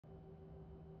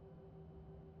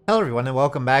Hello everyone and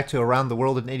welcome back to Around the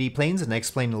World in 80 Planes in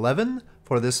X-Plane 11.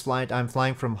 For this flight I'm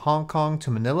flying from Hong Kong to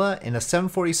Manila in a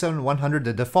 747-100,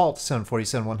 the default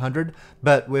 747-100,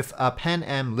 but with a Pan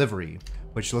Am livery,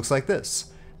 which looks like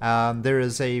this. There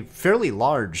is a fairly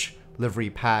large livery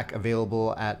pack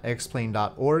available at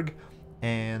xplane.org,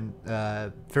 and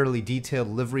fairly detailed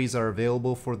liveries are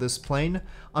available for this plane.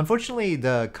 Unfortunately,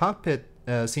 the cockpit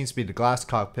seems to be the glass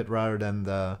cockpit rather than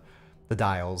the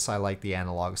dials. I like the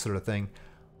analog sort of thing.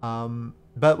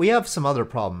 But we have some other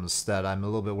problems that I'm a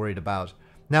little bit worried about.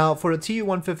 Now, for the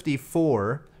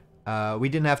Tu-154, we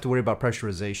didn't have to worry about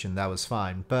pressurization. That was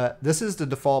fine. But this is the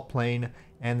default plane,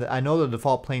 and I know the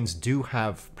default planes do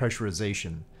have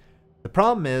pressurization. The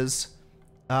problem is,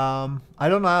 I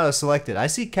don't know how to select it. I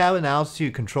see cabin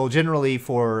altitude control. Generally,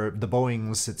 for the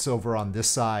Boeings, it's over on this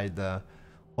side, the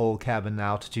whole cabin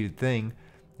altitude thing.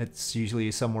 It's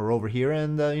usually somewhere over here,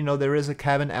 and you know, there is a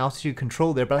cabin altitude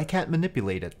control there, but I can't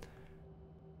manipulate it.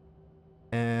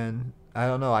 And I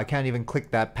don't know, I can't even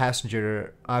click that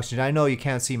passenger oxygen. I know you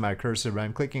can't see my cursor, but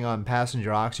I'm clicking on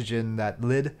passenger oxygen, that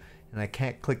lid, and I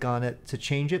can't click on it to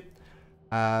change it.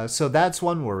 So that's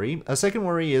one worry. A second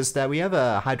worry is that we have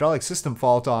a hydraulic system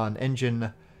fault on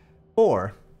engine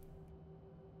 4.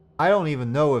 I don't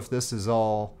even know if this is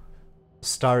all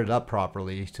started up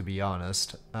properly, to be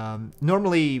honest.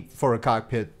 Normally for a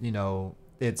cockpit, you know,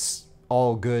 it's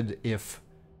all good if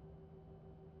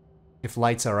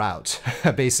lights are out,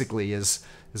 basically is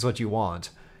what you want.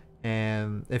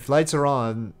 And if lights are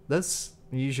on, that's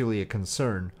usually a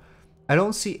concern. I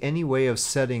don't see any way of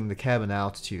setting the cabin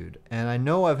altitude, and I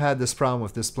know I've had this problem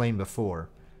with this plane before.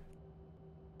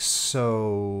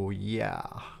 So yeah,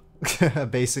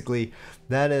 basically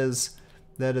that is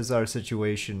our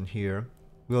situation here.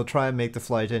 We'll try and make the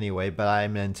flight anyway, but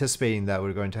I'm anticipating that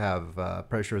we're going to have a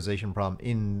pressurization problem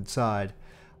inside.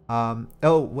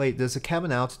 Oh wait, there's a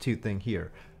cabin altitude thing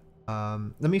here.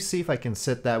 Let me see if I can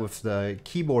set that with the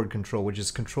keyboard control, which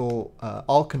is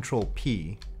Alt Control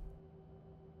P.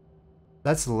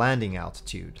 That's landing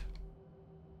altitude.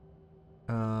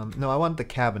 No, I want the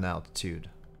cabin altitude.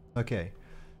 Okay.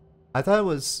 I thought it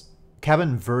was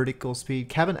cabin vertical speed.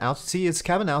 Cabin altitude. See, it's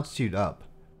cabin altitude up.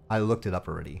 I looked it up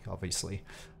already, obviously.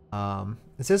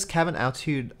 It says cabin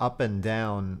altitude up and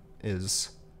down is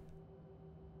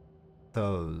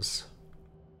those.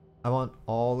 I want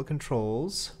all the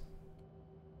controls.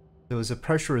 There was a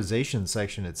pressurization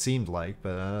section, it seemed like,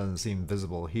 but that doesn't seem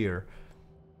visible here.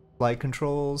 Flight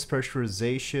controls,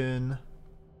 pressurization,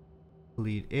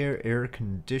 lead air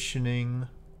conditioning,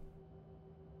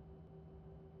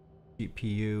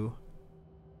 GPU.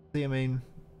 See, I mean,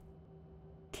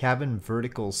 cabin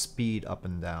vertical speed up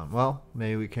and down. Well,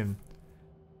 maybe we can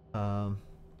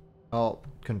Alt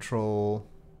Control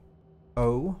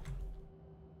O.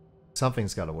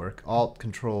 Something's got to work. Alt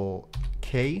Control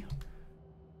K.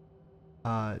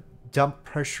 Dump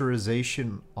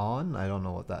pressurization on. I don't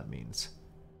know what that means.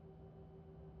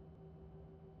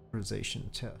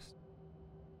 Pressurization test.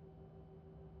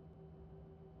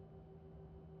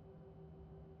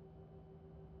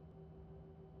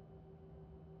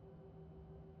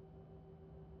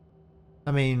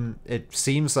 I mean, it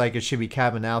seems like it should be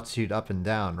cabin altitude up and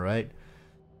down, right?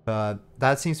 But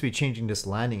that seems to be changing this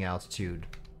landing altitude.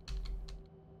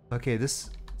 Okay,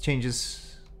 this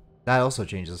changes... That also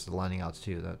changes the landing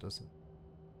altitude. That doesn't...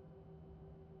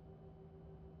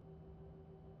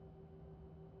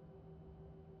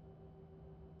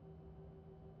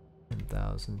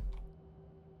 10,000.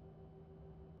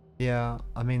 Yeah,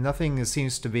 I mean, nothing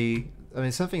seems to be... I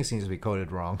mean, something seems to be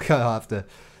coded wrong, I'll have to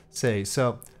say.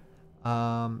 So,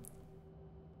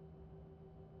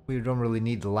 we don't really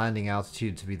need the landing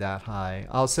altitude to be that high.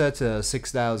 I'll set to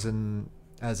 6,000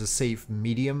 as a safe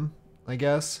medium, I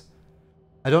guess.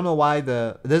 I don't know why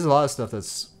there's a lot of stuff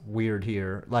that's weird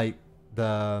here. Like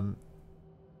I'm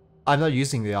not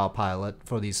using the autopilot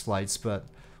for these flights, but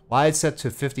why it's set to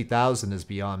 50,000 is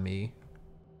beyond me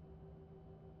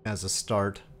as a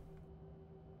start.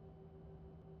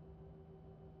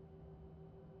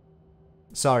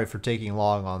 Sorry for taking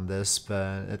long on this,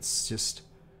 but it's just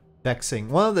vexing.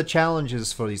 One of the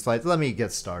challenges for these flights, let me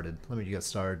get started.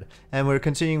 And we're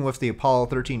continuing with the Apollo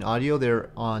 13 audio.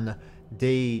 They're on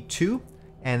day 2,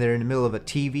 and they're in the middle of a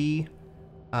TV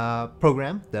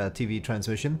program, the TV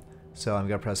transmission. So I'm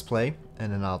gonna press play,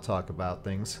 and then I'll talk about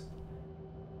things.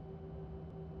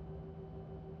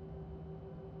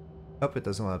 Oh, it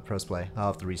doesn't want to press play. I'll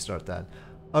have to restart that.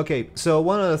 Okay, so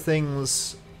one of the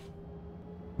things,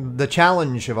 the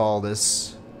challenge of all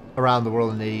this Around the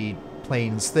World in 80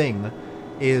 Planes thing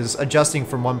is adjusting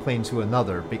from one plane to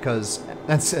another, because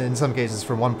that's in some cases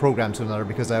from one program to another,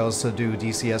 because I also do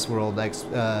DCS World,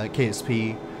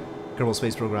 KSP, Kerbal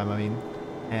Space Program, I mean,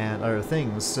 and other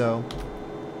things. So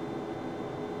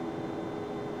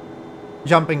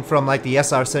jumping from like the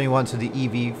SR-71 to the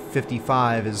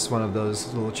EV-55 is one of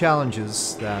those little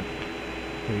challenges that.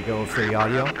 Here we go for the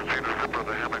audio.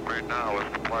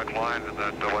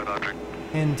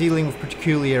 And dealing with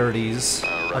peculiarities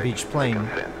of each plane.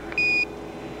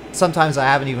 Sometimes I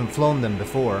haven't even flown them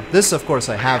before. This, of course,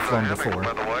 I have flown before.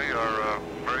 By the way, are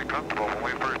very comfortable. When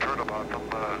we first heard about them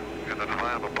in the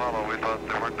design of Apollo, we thought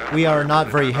they weren't. We are not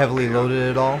very heavily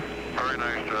loaded at all. Very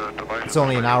nice device. It's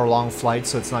only an hour-long flight,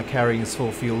 so it's not carrying its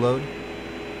full fuel load.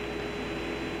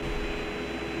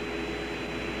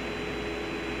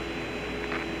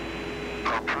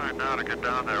 I'm trying now to get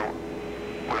down there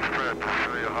with Fred to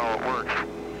show you how it works.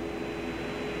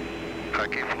 I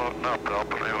keep floating up though,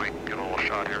 but maybe we can get a little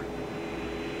shot here.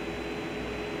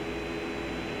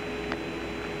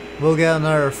 We'll get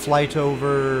another flight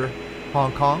over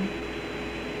Hong Kong.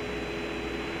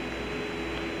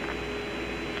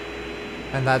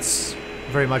 And that's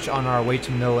very much on our way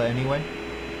to Manila anyway.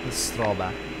 Let's throttle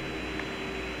back.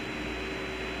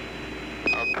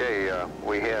 Okay,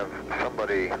 we have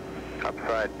somebody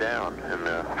upside down in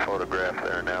the photograph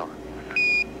there now.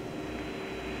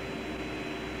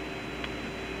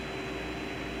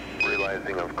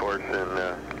 Realizing, of course, in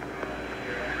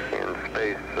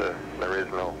space there is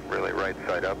no really right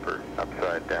side up or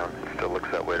upside down. It still looks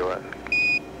that way to us.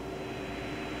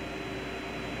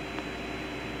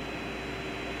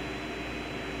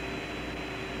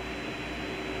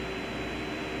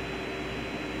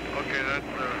 Okay, that's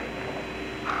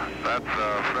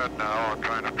Fred now. I'm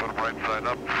trying to put him right side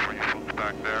up for you folks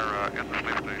back there in the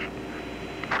space station.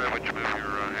 Fred, would you move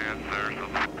your hands there so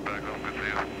the folks back up can see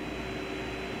you?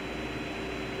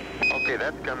 Okay,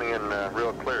 that's coming in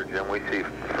real clear, Jim. We see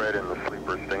Fred in the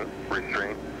sleeper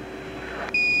restraint.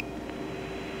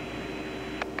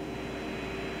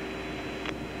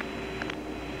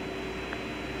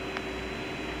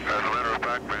 As a matter of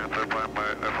fact, Vance, I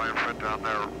find Fred down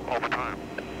there all the time.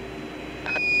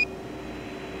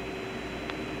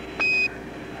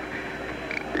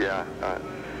 Yeah,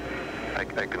 I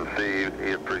can see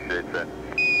he appreciates that.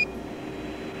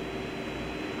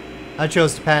 I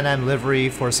chose the Pan Am livery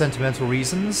for sentimental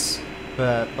reasons,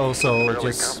 but also it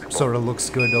just sort of looks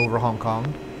good over Hong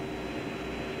Kong,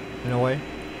 in a way.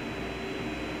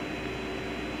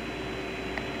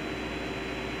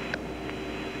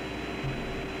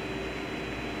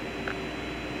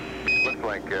 Looks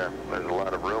like there's a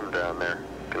lot of room down there,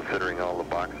 considering all the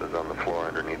boxes on the floor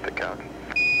underneath the couch.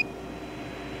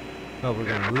 Well, we're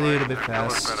going a little bit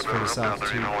fast for this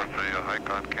altitude. You know, with the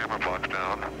icon camera box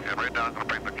down. And right now I'm going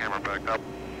to bring the camera back up.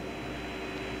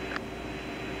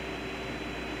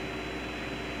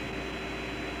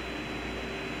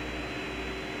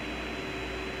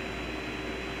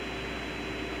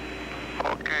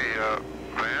 Okay,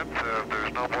 Vance, if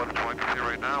there's no more than you can see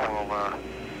right now,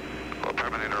 we'll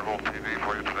terminate our whole TV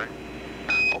for you today.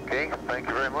 Okay, thank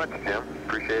you very much, Jim.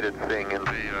 Appreciated seeing in the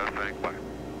thing. Bye.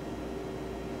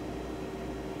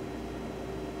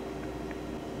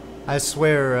 I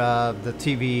swear the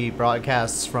TV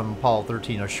broadcasts from Apollo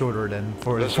 13 are shorter than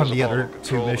from the other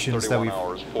two missions that we've...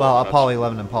 Well, Apollo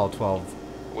 11 and Apollo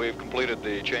 12. We've completed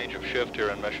the change of shift here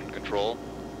in Mission Control.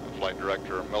 Flight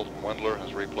Director Milton Wendler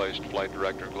has replaced Flight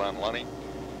Director Glenn Lunny.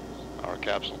 Our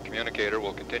capsule communicator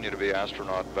will continue to be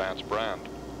astronaut Vance Brand.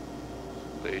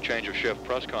 The change of shift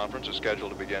press conference is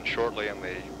scheduled to begin shortly in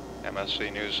the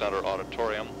MSC News Center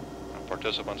auditorium.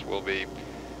 Participants will be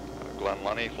Glenn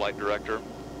Lunny, Flight Director,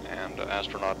 and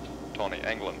astronaut Tony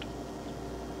England.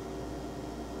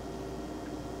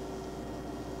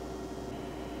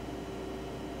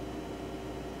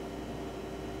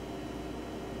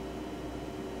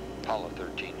 Apollo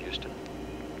 13, Houston.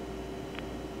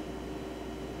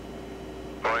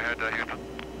 Go ahead, Houston.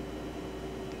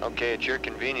 Okay, at your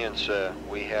convenience,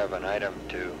 we have an item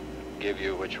to give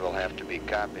you which will have to be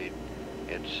copied.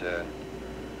 It's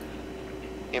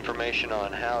information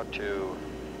on how to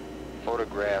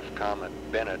photograph Comet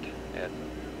Bennett at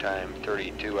time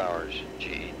 32 hours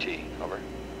GET. Over.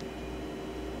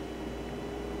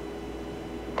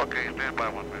 Okay, stand by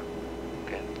 1 minute.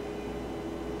 Okay.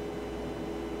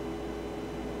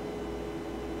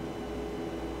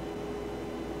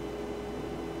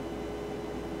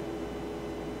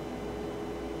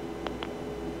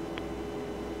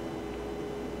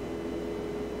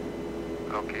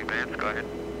 Okay, Vance, go ahead.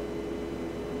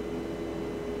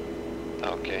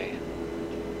 Okay.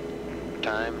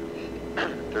 Time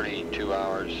 32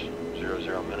 hours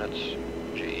 00 minutes.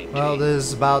 GET. Well, this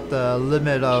is about the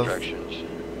limit of Instructions.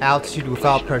 altitude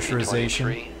without Completion of pressurization.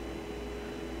 V23.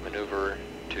 Maneuver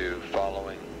to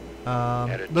following.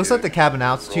 Looks like the cabin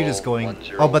altitude is Roll going.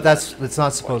 10 Oh, but it's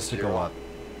not supposed to go 10. up,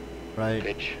 right?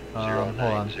 Pitch Hold on.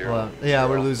 090. Yeah,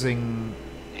 we're losing.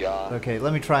 Yaw. Okay,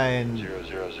 let me try and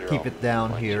 000. keep it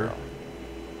down here.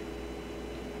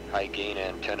 High gain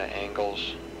antenna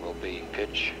angles will be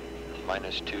pitch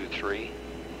 -23.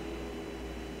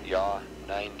 Yaw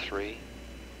 93.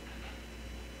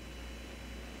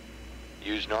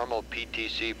 Use normal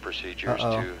PTC procedures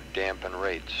to dampen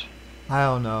rates. I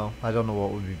don't know. I don't know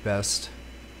what would be best.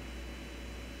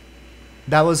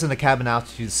 That wasn't a cabin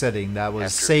altitude setting. That was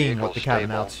After saying vehicle what the cabin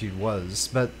stable. altitude was.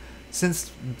 But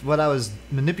since what I was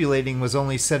manipulating was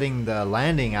only setting the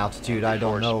landing altitude, I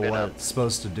don't Before know spin what up, it's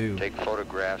supposed to do. Take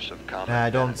photographs of comet And I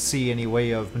don't Bennett. see any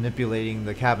way of manipulating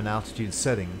the cabin altitude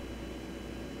setting.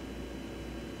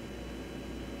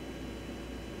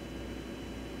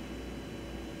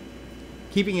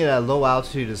 Keeping it at low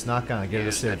altitude is not going to get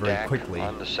us Use there the very DAC quickly.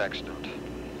 on the sextant.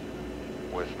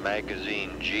 With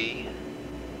magazine G,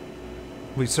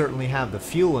 We certainly have the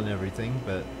fuel and everything,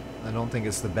 but I don't think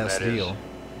it's the best That is deal.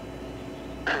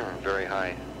 very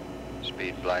high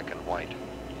speed black and white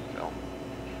film.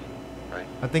 Right?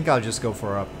 I think I'll just go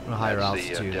for a higher That's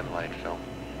altitude the dim light film.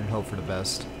 and hope for the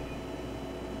best.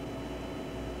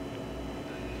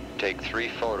 Take 3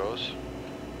 photos.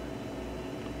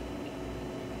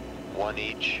 One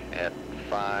each at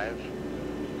 5,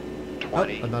 Oh,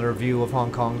 20, another view of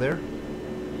Hong Kong there.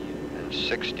 and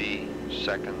 60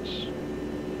 seconds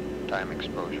time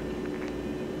exposure.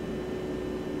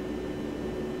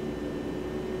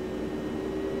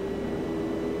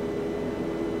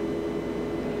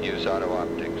 Use auto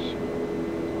optics.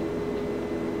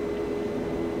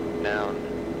 Noun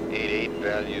 88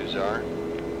 values are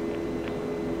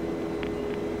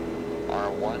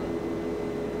R1,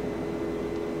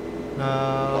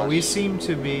 We Plus seem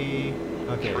to be...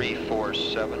 Okay.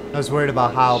 347. I was worried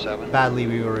about how 17. badly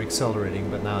we were accelerating,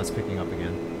 but now it's picking up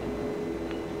again.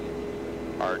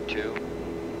 R2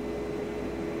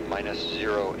 minus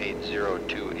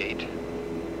 08028.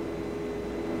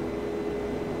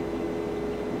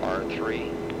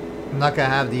 R3 I'm not going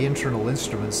to have the internal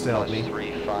instruments to help plus me,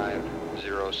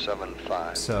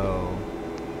 35075. so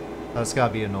that's got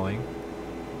to be annoying.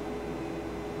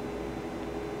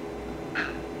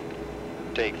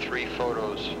 Take 3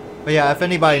 photos. But yeah, if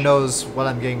anybody knows what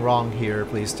I'm getting wrong here,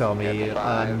 please tell me. At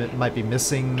I 5, might be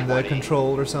missing the 20.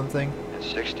 control or something. And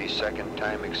 60-second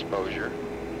time exposure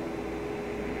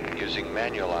using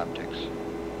manual optics.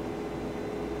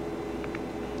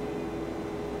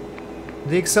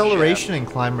 The acceleration and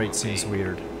climb rate seems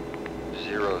weird.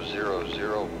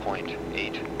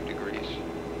 000.8 degrees.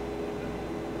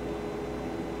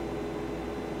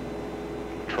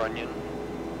 Trunnion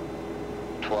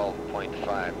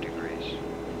 12.5 degrees.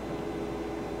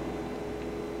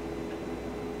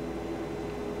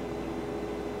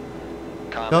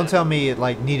 Comet, Don't tell me it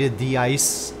like needed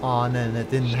de-ice on and it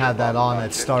didn't have that on about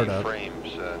at 50 startup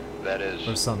frames, that is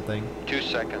or something. 2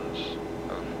 seconds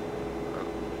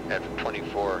at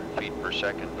 24 feet per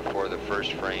second before the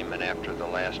first frame and after the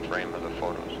last frame of the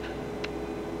photos.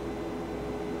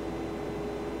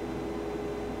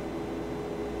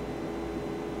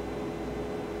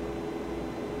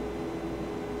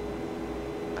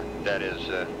 That is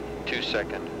 2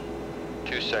 seconds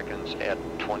at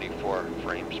 24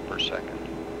 frames per second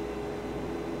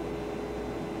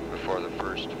before the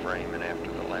first frame and after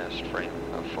the last frame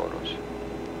of photos.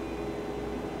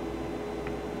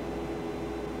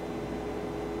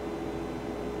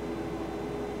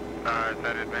 Is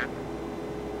that it, man?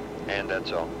 And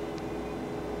that's all.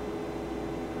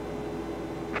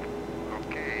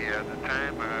 Okay, the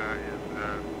time is,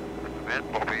 the event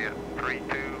will be at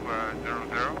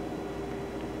 3200.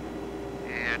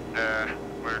 And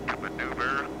we're to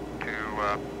maneuver to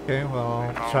Okay,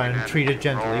 well, I'll try and treat it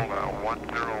gently.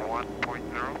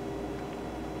 101.0,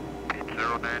 pitch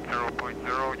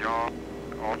 090.0, yaw,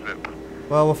 all zip.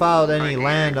 Well, without any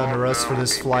land under us for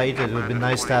this flight, it would have been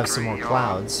nice to have some more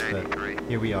clouds, but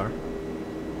here we are.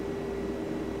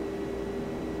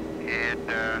 And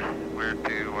we're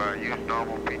to use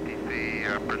normal PTC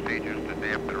procedures to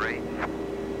damp the rates.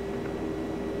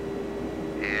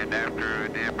 And after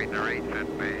damping the rates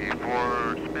and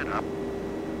before spin up,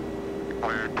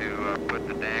 we're to put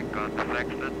the DAC on the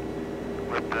sextant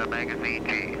with the magazine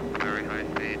G, very high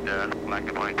speed black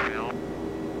and white film.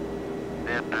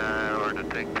 Then we're to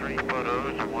take 3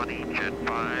 photos, 1 each at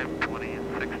 5, 20,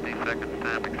 and 60 seconds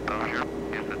time exposure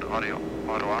using auto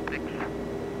optics.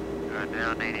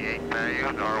 Down 88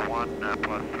 values, R1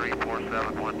 plus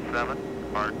 34717.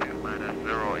 R2 minus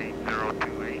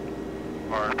 08028,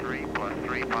 R3 plus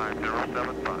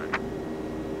 35075.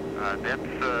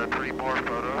 Thence 3 more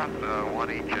photos, one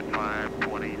each at 5,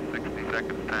 20, 60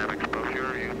 seconds time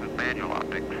exposure, uses manual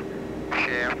optics.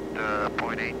 Shaft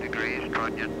 0.8 degrees,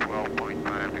 trunnion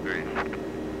 12.5 degrees.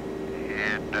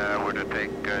 And we're to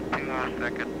take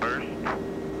 2-second burst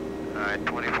at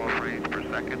 24 frames per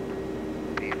second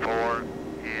before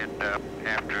and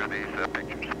after these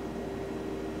pictures.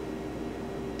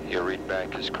 Your read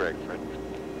back is correct, Fred.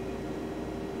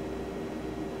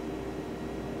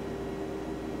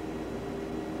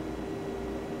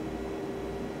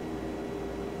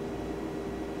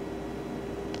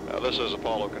 This is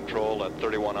Apollo Control at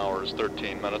 31 hours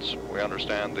 13 minutes. We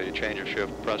understand the change of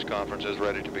shift press conference is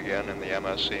ready to begin in the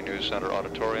MSC News Center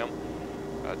auditorium.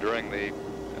 During the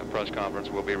press conference,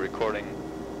 we'll be recording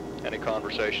any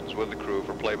conversations with the crew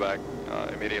for playback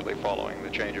immediately following the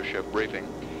change of shift briefing.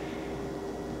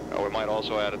 We might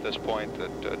also add at this point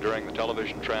that during the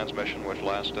television transmission, which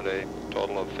lasted a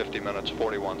total of 50 minutes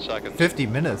 41 seconds. 50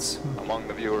 minutes? Among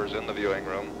the viewers in the viewing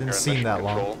room Didn't here in seem Mission that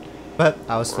Control, long. But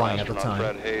I was were flying at the astronaut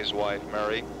time. Fred Hayes' wife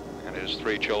Mary and his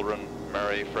 3 children,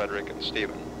 Mary, Frederick, and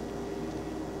Stephen.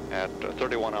 At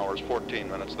 31 hours 14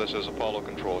 minutes, this is Apollo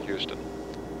Control, Houston.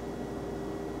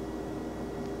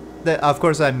 Of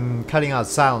course, I'm cutting out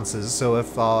silences, so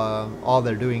if all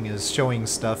they're doing is showing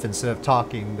stuff instead of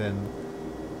talking, then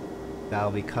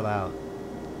that'll be cut out.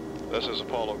 This is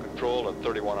Apollo Control at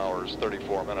 31 hours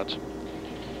 34 minutes.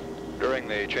 During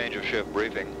the change of shift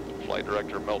briefing, Flight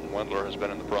Director Milton Wendler has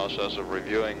been in the process of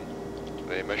reviewing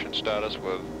the mission status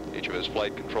with each of his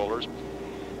flight controllers.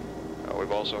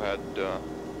 We've also had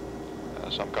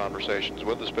some conversations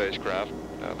with the spacecraft.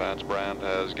 Vance Brand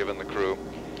has given the crew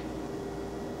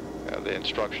the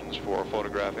instructions for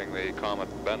photographing the Comet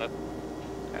Bennett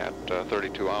at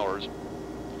 32 hours.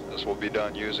 This will be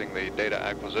done using the data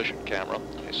acquisition camera,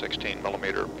 a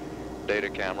 16mm data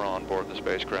camera on board the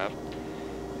spacecraft.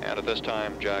 And at this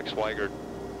time, Jack Swigert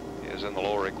is in the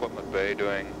lower equipment bay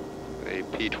doing the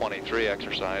P-23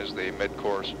 exercise, the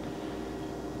mid-course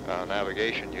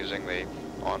navigation using the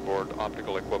onboard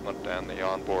optical equipment and the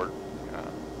onboard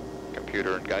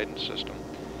computer and guidance system,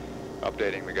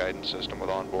 updating the guidance system with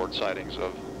onboard sightings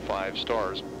of 5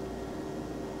 stars.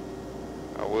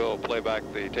 We'll play back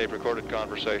the tape-recorded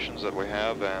conversations that we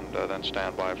have and then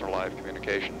stand by for live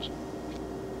communications.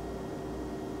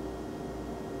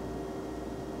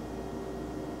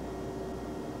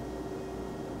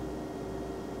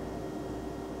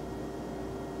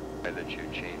 That you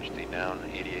changed the noun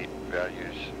 88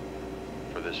 values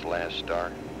for this last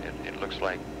star. It looks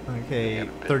like... Okay,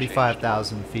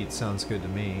 35,000 feet sounds good to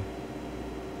me.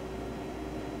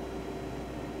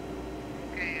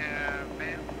 Okay,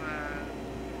 Vance,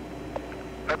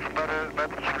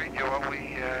 let's read you what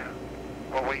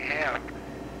we have.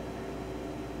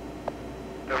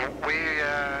 We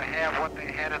have what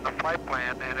they had in the flight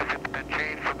plan, and if it's been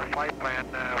changed from the flight plan,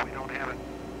 we don't have it.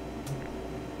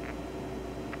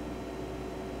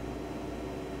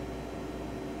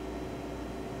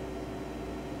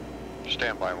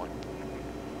 Stand by one.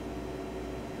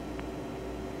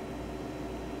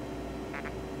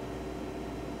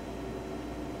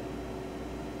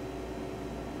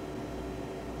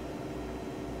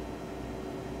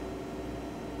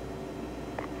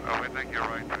 Oh, we think you're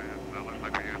right, Vance. It looks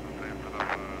like we use the same for the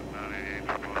 988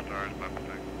 for both stars, by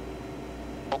mistake.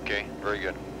 Okay, very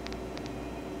good.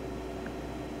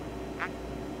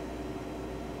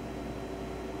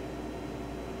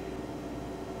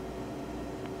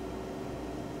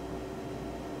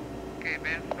 Okay,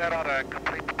 Vance, that ought to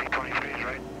complete the P-23s,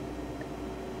 right?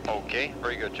 Okay,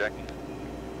 very good, Jack.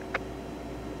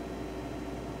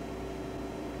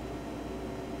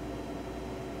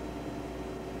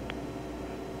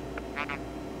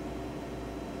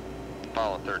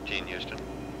 Apollo 13, Houston.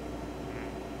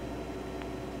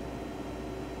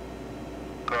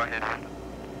 Go ahead,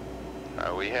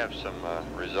 Houston. We have some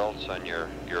results on your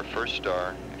first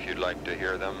star, if you'd like to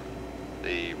hear them.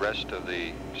 The rest of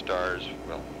the stars,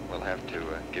 well, we'll have to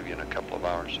give you in a couple of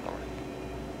hours.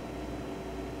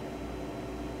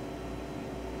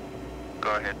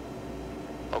 Go ahead.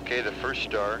 Okay, the first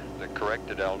star, the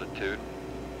corrected altitude,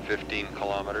 15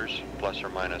 kilometers plus or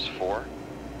minus 4.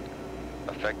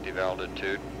 Effective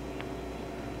altitude,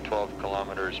 12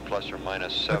 kilometers plus or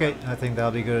minus 7. Okay, I think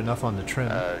that'll be good enough on the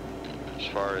trim. As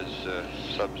far as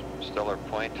substellar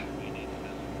point,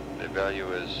 the value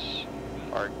is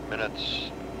arc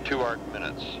minutes, 2 arc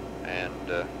minutes, and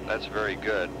that's very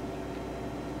good.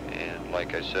 And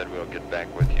like I said, we'll get back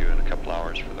with you in a couple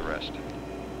hours for the rest.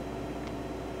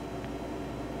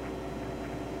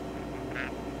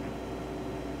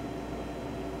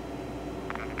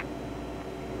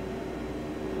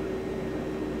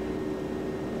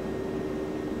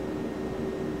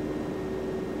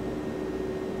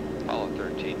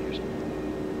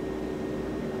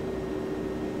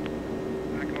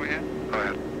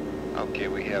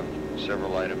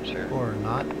 several items here. Or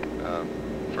not.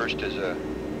 First is a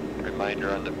reminder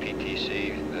on the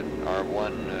PTC that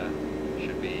R1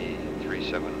 should be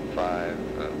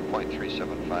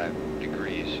 0.375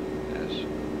 degrees as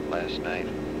last night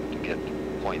to get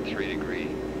 0.3 degree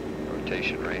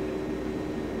rotation rate.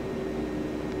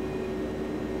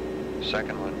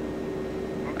 Second one.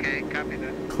 Okay, copy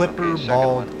that. Clipper Okay, second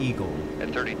Bald one. Eagle.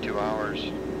 At 32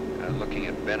 hours, looking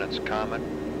at Bennett's Comet,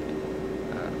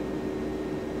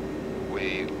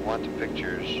 we want the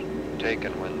pictures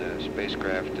taken when the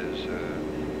spacecraft is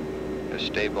as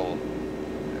stable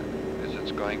as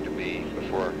it's going to be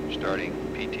before starting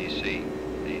PTC.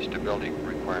 The stability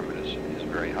requirement is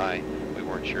very high. We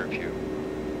weren't sure if you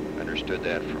understood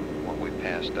that from what we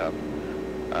passed up.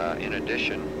 In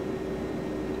addition,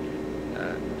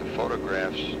 the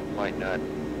photographs might not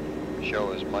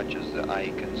show as much as the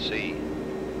eye can see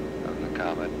of the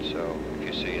comet, so if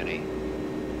you see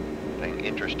anything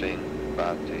interesting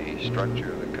about the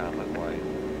structure of the comet, why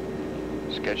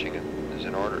sketching it is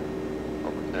in order,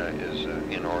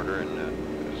 and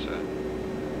is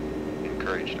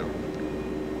encouraged.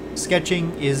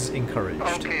 Sketching is encouraged.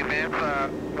 Okay, Vance,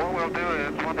 what we'll do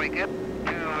is when we get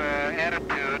to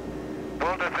attitude,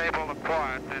 we'll disable the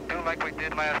quads and do like we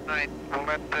did last night. We'll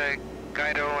let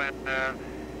Guido and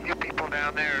you people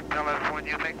down there tell us when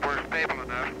you think we're stable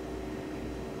enough.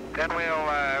 Then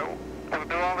we'll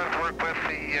do all this work with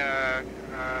the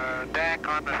DAC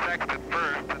on the sextant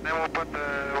first, and then we'll put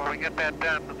when we get that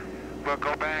done, we'll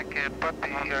go back and put the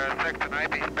sextant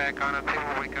eyepiece back on and see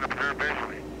what we can observe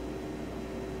visually.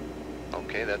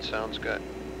 Okay, that sounds good.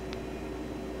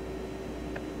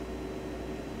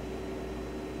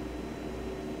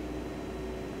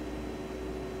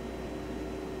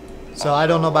 So I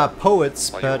don't know about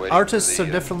poets, While you're but waiting artists for are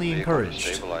the, definitely vehicle to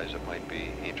encouraged. stabilize, it might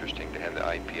be interesting to have the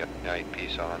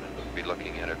eyepiece on and be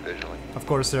looking at it visually. Of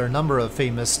course, there are a number of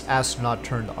famous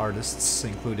astronaut-turned-artists,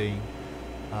 including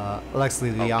Alexei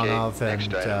Leonov next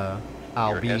and item.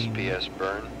 Al Your Bean. SPS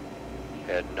burn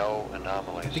had no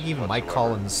anomalies. I think even Mike whatsoever.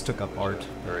 Collins took up It was art. a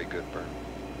very good burn.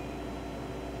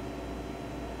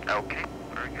 Okay,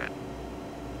 very good.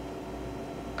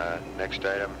 Next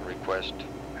item, request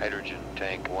hydrogen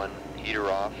tank 1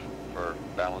 heater off for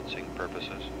balancing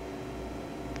purposes.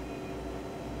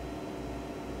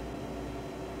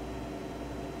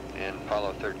 And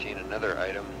Apollo 13, another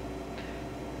item,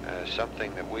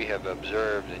 something that we have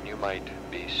observed and you might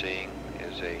be seeing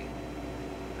is a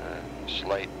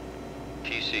slight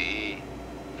TCE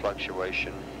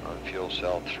fluctuation on fuel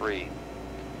cell 3.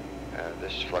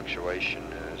 This fluctuation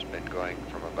has been going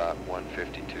from about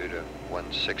 152 to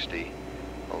 160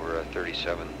 over a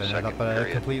 37-second Been up at a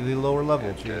period. completely lower level,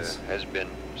 It jeez. has been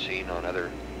seen on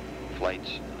other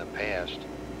flights in the past.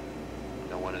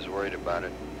 No one is worried about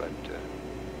it, but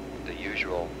the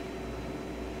usual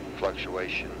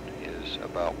fluctuation is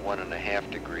about 1.5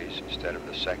 degrees instead of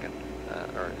the second,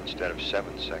 or instead of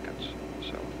 7 seconds.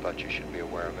 So I thought you should be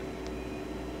aware of it.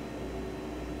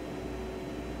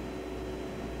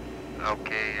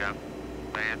 Okay,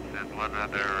 Vance, and one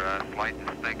other slight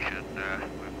distinction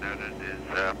we've noted is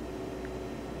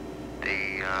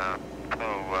the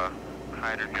flow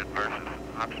hydrogen versus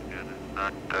oxygen is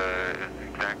not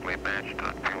exactly matched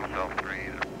on fuel cell 3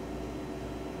 either.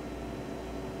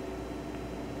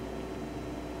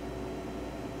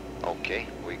 Okay,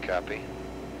 we copy.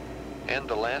 And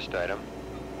the last item,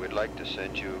 we'd like to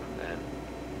send you an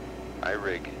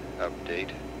iRig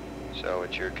update. So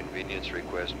at your convenience,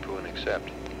 request poo and accept.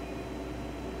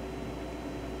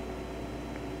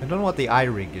 I don't know what the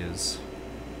iRig is.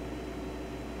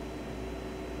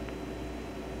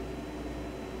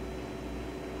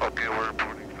 Okay, we're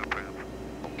reporting to the plant.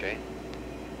 Okay.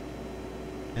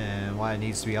 And why it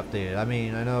needs to be updated. I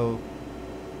mean, I know...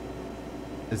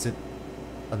 Is it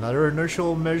another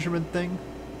inertial measurement thing?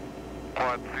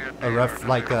 A ref,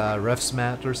 like a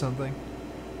refsmat or something?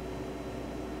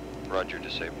 Roger,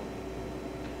 disabled.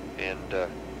 And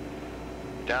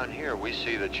down here we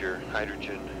see that your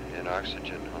hydrogen and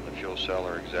oxygen on the fuel cell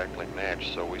are exactly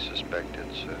matched, so we suspect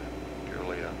it's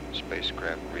purely a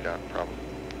spacecraft readout problem.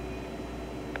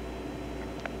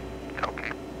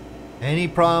 Okay. Any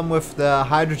problem with the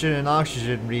hydrogen and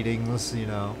oxygen readings, you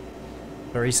know,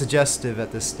 very suggestive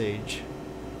at this stage.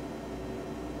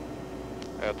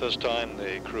 At this time,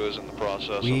 the crew is in the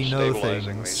process We of know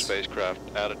stabilizing the things. spacecraft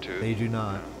attitude. They do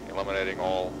not. Eliminating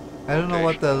all I don't know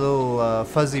what the little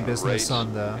fuzzy rotational, business rates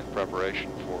on the... in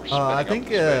preparation for spinning I up think,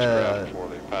 the spacecraft for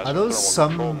the passive are those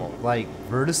thermal control some, mode. like,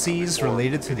 vertices Before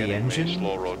related to the beginning engine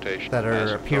slow rotation that are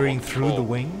passive appearing thermal through the control,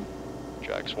 wing?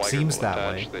 Jack Swigert Seems will that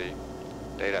attach way.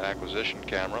 the data acquisition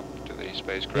camera to the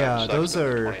spacecraft Yeah, those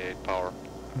sextant are 28 power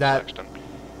that sextant,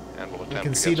 and we'll you attempt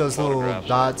can to see get some those little photographs of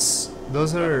dots.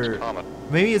 Those Bennett's are comet.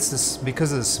 maybe it's this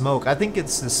because of the smoke. I think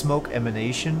it's the smoke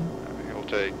emanation. He'll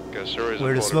take a series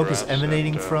Where of the smoke is photographs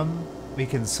emanating at, from, we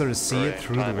can sort of see it varying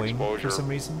through the time wing for exposure, some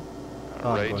reason. Oh,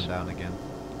 I'm rates. going down again.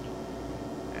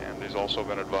 And he's also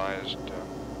been advised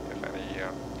if any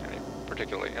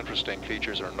particularly interesting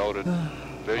features are noted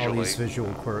visually All these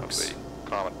visual quirks. of the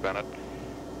comet Bennett,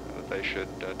 that they should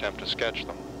attempt to sketch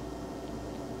them.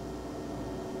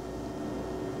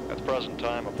 At the present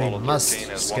time, They Apollo must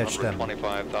 13 is sketch them.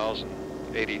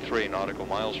 125,083 nautical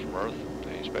miles from Earth.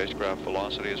 The spacecraft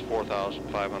velocity is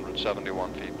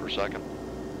 4,571 feet per second.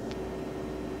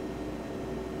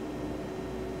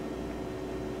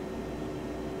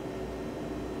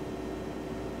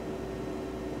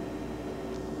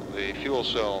 The fuel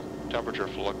cell temperature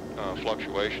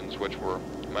fluctuations which were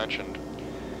mentioned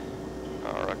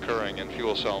are occurring in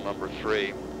fuel cell number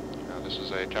 3. This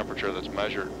is a temperature that's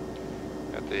measured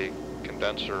at the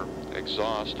condenser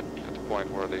exhaust at the point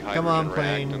where the hydrogen Come on,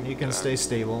 reactant, plane, you can stay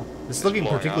stable. It's is looking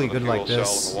flowing particularly out of good the like fuel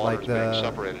cell this, and the water like is being the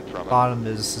separated from it. bottom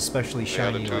is especially The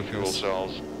other shiny two like fuel this.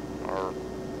 cells are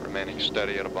remaining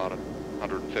steady at about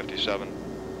 157.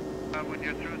 When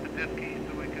you're through the Disky,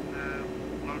 so we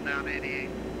can load down 88.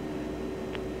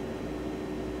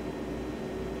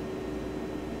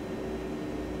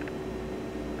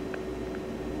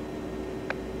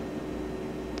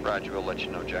 Roger, we'll let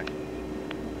you know, Jack.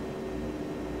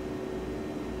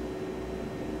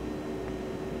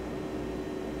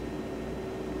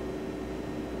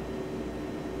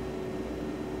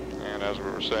 And as we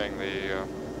were saying, the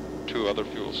two other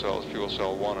fuel cells, fuel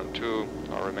cell 1 and 2,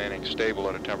 are remaining stable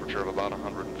at a temperature of about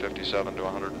 157 to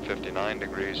 159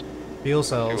 degrees. Fuel Fuel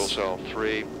cells. cell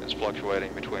 3 is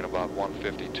fluctuating between about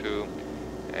 152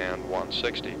 and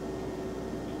 160.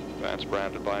 Vance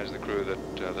Brand advised the crew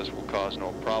that this will cause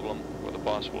no problem, with the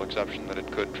possible exception that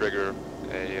it could trigger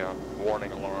a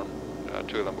warning alarm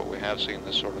to them, but we have seen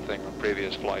this sort of thing on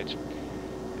previous flights,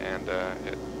 and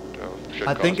it should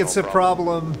I cause think no it's a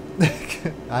problem.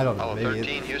 I don't know. Apollo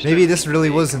 13, Houston. Maybe this really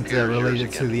The wasn't computer's yours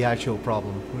related to again. the actual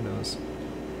problem. Who knows?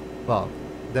 Well,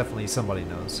 definitely somebody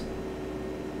knows.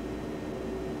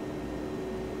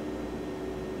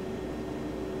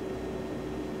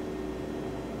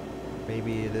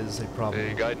 Maybe it is a problem.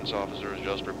 The guidance officer has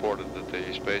just reported that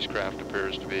the spacecraft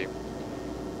appears to be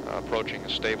approaching a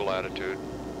stable attitude.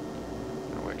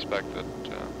 And we expect that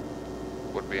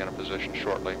would be in a position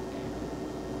shortly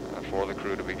for the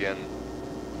crew to begin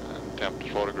and attempt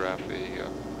to photograph the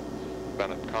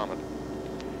Bennett comet.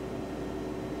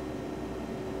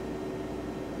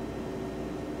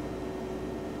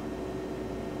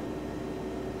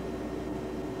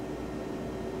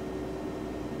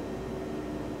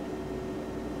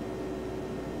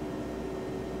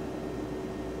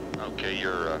 Okay,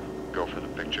 you're go for the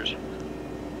pictures.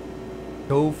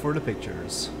 Go for the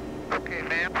pictures. Okay,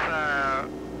 Vance,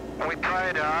 we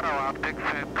tried auto optics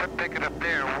and couldn't pick it up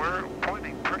there. We're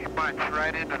pointing pretty much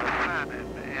right into the sun,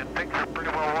 and things are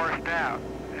pretty well washed out.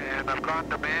 And I've gone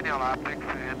to manual optics,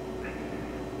 and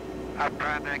I'm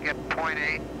trying to get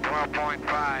 0.8,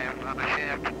 12.5 on the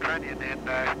shaft and trunnion, and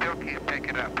I still can't pick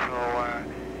it up. So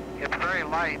it's very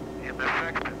light in the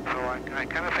sextant, so I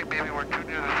kind of think maybe we're too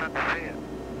near the sun to see it.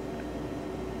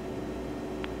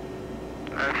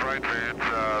 That's right, Vance.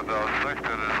 The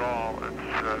sextant is all,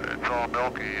 it's all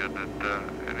milky, and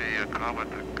any comet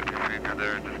that could be seen through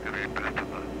there is just going to be missed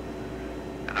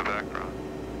in the background.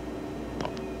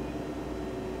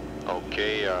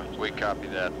 Okay, we copy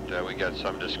that. We got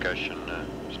some discussion.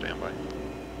 Stand by.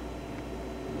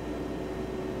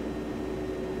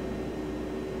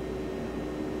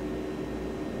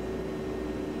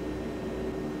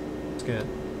 Let's get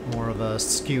more of a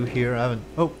skew here. I haven't.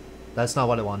 Oh, that's not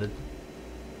what I wanted.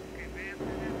 Okay, Vance,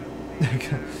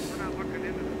 we're not looking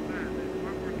into the sun.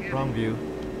 What we're getting Wrong view.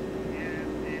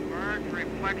 is a large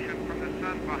reflection from the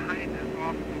sun behind us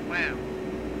off the left.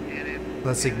 And it's,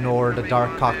 Let's and ignore it's the coming dark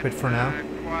on cockpit that, for now.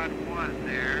 Quad 1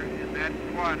 there, and that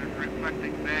quad is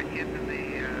reflecting back into the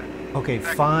Okay,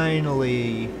 second.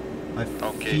 finally, I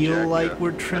Okay, feel Jack, like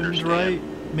we're trimmed understand. right.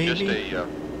 Maybe. Just a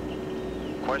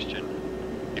question.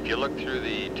 If you look through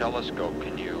the telescope,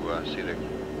 can you see the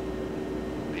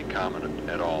comet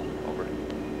at all? Over.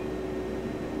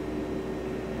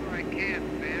 I can't,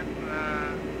 Vance.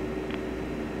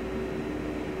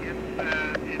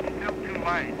 It's still too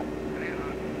light.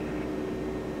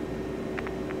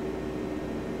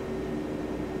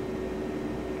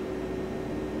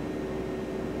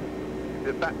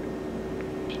 Back.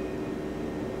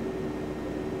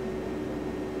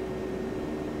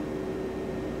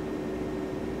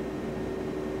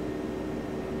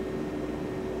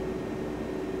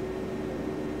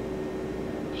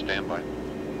 Stand by.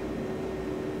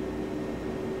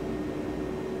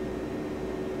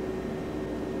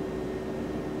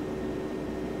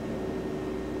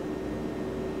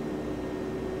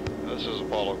 This is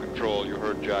Apollo Control. You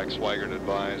heard Jack Swigert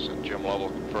advise and Jim Lovell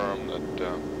confirm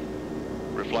that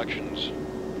reflections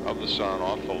of the sun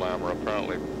off the LEM are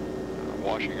apparently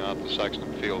washing out the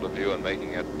Sextant field of view and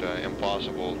making it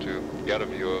impossible to get a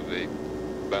view of the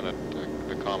Bennett,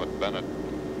 the comet Bennett.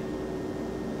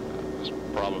 This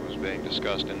problem is being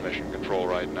discussed in Mission Control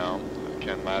right now.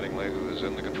 Ken Mattingly, who is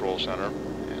in the control center,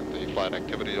 and the flight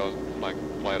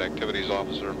activities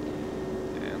officer,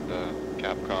 and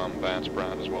Capcom Vance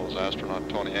Brown, as well as astronaut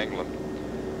Tony England,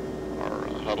 are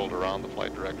huddled around the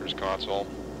flight director's console,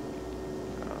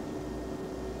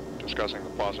 discussing the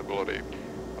possibility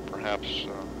of perhaps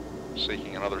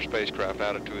seeking another spacecraft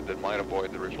attitude that might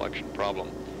avoid the reflection problem.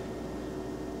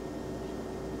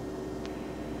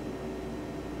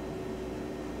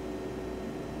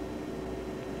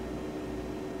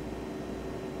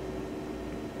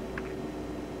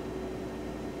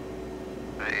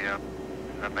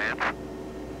 Vance?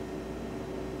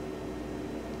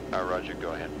 Roger,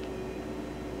 go ahead.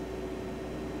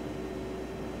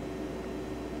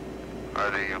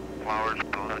 Are the flowers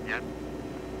blown yet?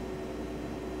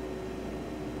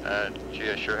 Gee,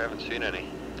 I sure haven't seen any.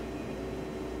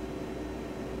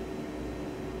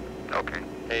 Okay.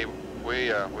 Hey,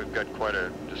 we've got quite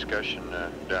a discussion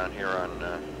down here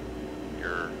on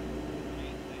your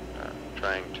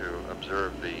trying to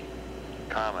observe the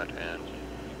comet, and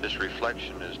this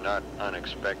reflection is not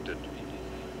unexpected.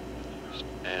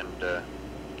 And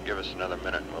give us another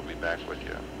minute and we'll be back with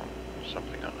you.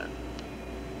 Something on that.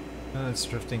 It's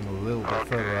drifting a little bit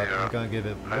further up. yeah. I'm going to give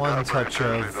it one touch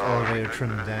of elevator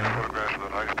trim down. Photographs of the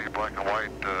high-speed black and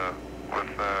white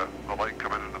with the light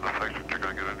coming into the section. You're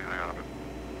going to get anything out of it.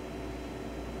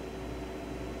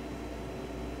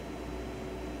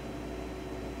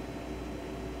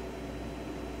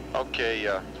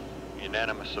 Okay,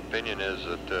 unanimous opinion is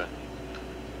that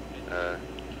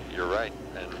you're right,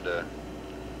 and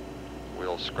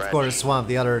we'll scratch. Of course, one of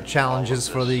the other challenges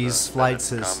all for of this, these flights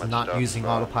Bennett is comet not stuff, using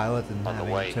autopilot and on the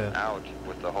having way to out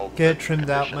with the hope get it that trimmed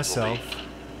out conditions will be myself.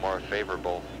 more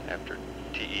favorable after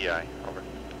TEI. Over.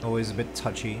 Always a bit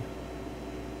touchy.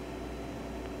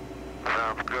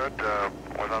 Sounds good.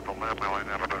 Without the lamp, we might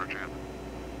have a better chance.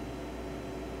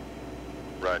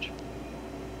 Roger.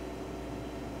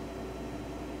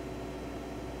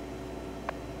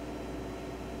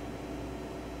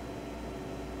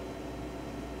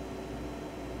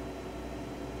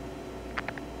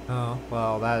 Oh,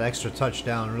 well, that extra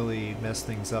touchdown really messed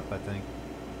things up, I think.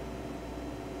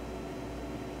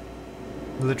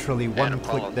 Literally one And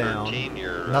Apollo click down, 13,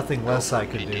 your, nothing less I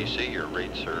for could do. PTC, your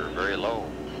rates are very low,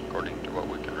 according to what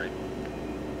we can read.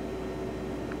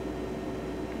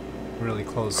 Really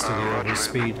close to the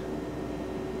overspeed.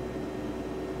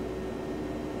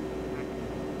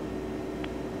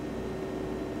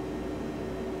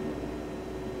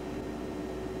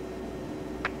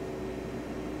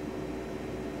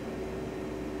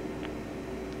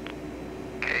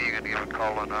 Okay, you're going to give a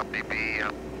call on Omni B,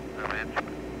 Vance?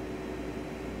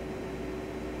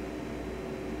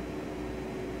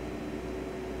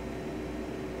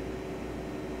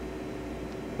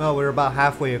 Well, we're about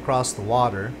halfway across the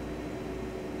water.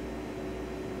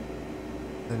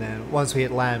 And then once we hit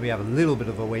land, we have a little bit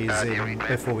of a ways in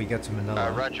before we get to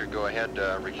Manila. Roger, go ahead,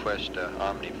 request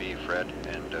Omni B, Fred,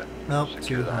 and Nope,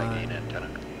 secure too the high high. gain antenna.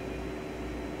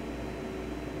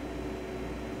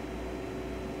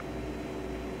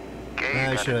 Okay,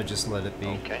 I got should it. have just let it be.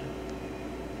 Okay.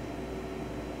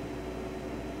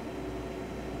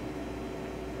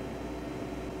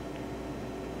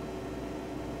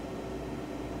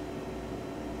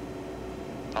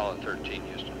 Apollo 13,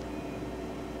 Houston.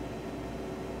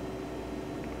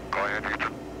 Go ahead,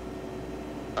 Houston.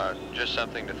 Just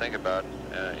something to think about.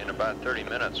 In about 30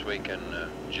 minutes, we can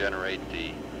generate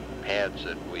the pads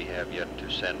that we have yet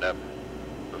to send up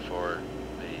before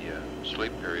the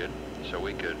sleep period, so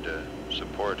we could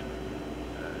support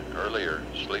an earlier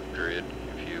sleep period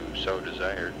if you so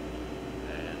desired.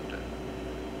 And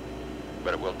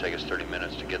but it will take us 30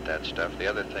 minutes to get that stuff. The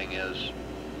other thing is,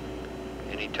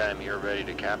 anytime you're ready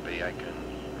to copy, I can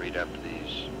read up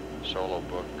these solo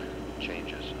book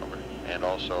changes. Over. And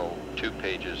also 2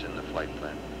 pages in the flight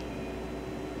plan.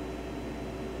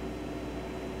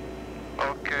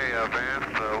 Okay,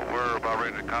 Vance, we're about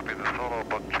ready to copy the solo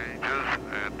book changes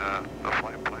and the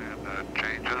flight plan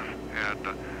changes. And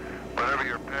whenever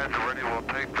your pads are ready, we'll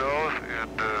take those.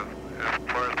 And as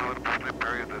far as doing the sleep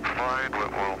period, that's fine.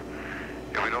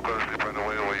 If we don't go to sleep right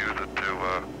away, we'll use it to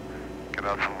get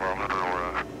out some of our litter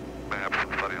or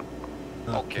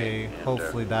Okay, and,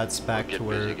 hopefully that's back we'll get to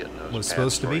where busy it getting those was pads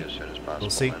supposed to for be. you as soon as possible, We'll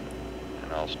see.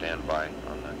 and I'll stand by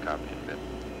on the copying bit.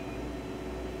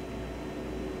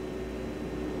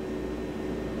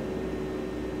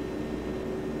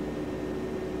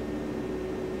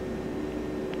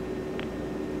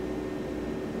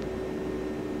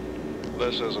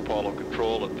 This is Apollo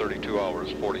Control at 32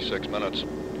 hours 46 minutes.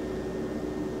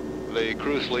 The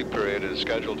crew sleep period is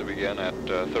scheduled to begin at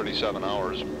 37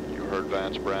 hours. You heard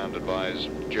Vance Brand advise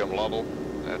Jim Lovell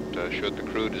that should the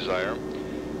crew desire,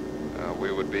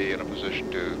 we would be in a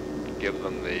position to give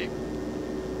them the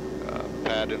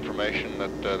pad information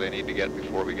that they need to get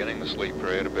before beginning the sleep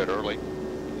period a bit early,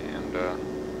 and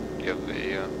give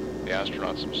the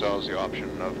astronauts themselves the option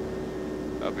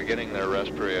of beginning their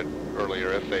rest period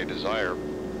earlier if they desire.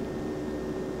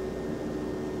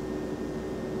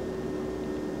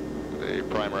 The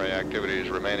primary activities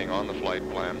remaining on the flight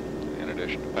plan, in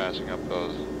addition to passing up the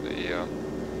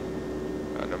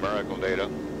numerical data,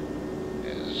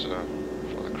 is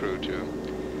for the crew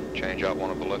to change out one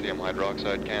of the lithium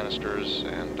hydroxide canisters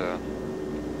and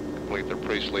complete their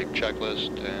pre-sleep checklist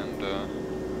and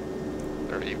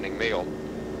their evening meal.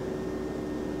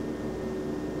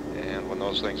 And when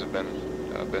those things have been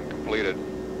completed,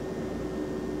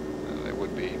 they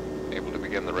would be able to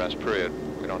begin the rest period.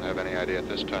 We don't have any idea at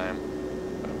this time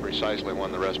precisely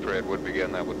when the rest period would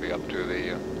begin. That would be up to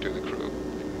the crew.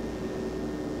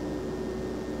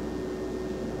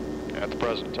 At the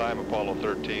present time, Apollo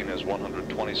 13 is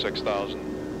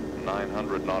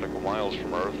 126,900 nautical miles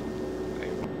from Earth.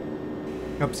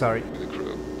 Oh, sorry. The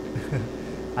crew.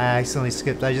 I accidentally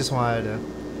skipped. I just wanted to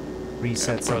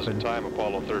reset At the something. present time,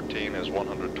 Apollo 13 is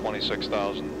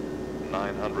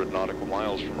 126,900 nautical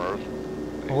miles from Earth.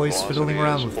 The Always velocity fiddling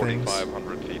around is with things.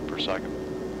 4,500 feet per second.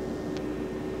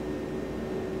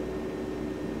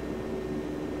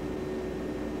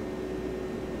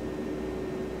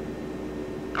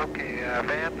 Okay,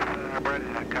 Vance, I'm ready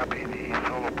to copy the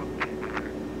solo book.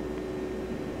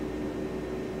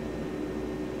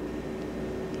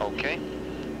 Okay.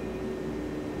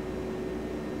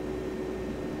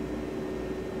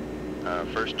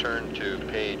 First turn to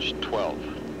page 12.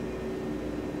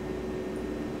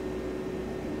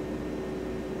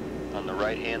 On the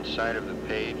right-hand side of the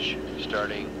page,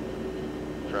 starting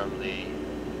from the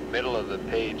middle of the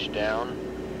page down,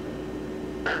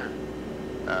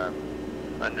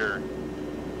 under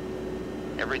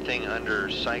everything under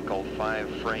cycle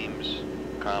 5 frames,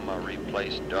 comma,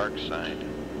 replace dark side,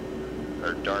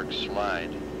 or dark slide,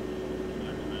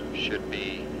 should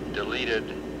be deleted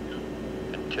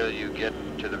until you get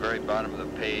to the very bottom of the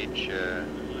page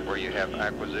where you have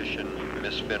acquisition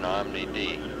misfin omni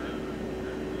D,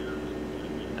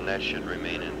 and that should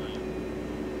remain in.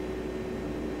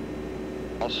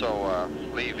 Also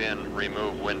leave in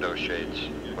remove window shades,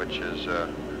 which is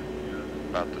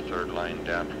about the third line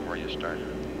down from where you started.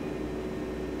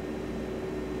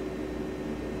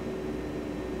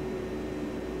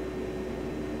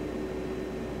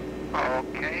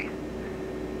 Okay.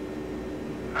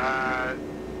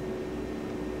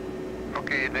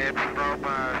 Okay, then from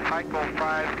cycle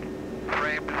 5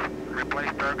 frames,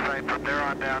 replace dark side, from there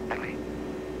on down, delete.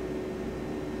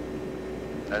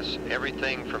 That's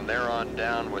everything from there on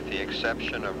down with the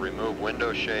exception of remove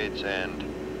window shades and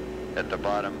at the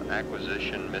bottom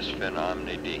acquisition misfin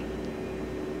omni D.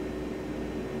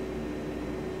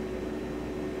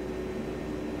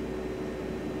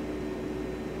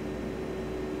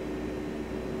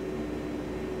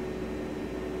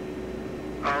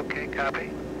 Okay, copy.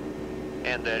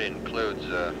 And that includes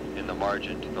in the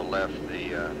margin to the left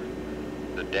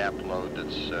the DAP load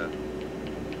that's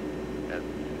at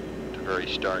the very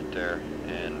start there,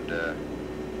 and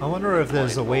I wonder if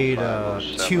there's a way to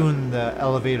tune the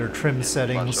elevator trim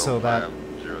settings so that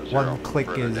one click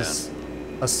is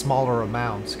a smaller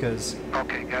amount, because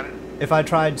Okay, got it. if I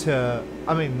tried to,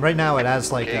 I mean, right now it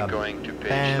has like a going to page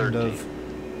band 13. of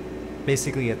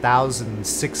basically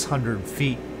 1,600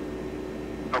 feet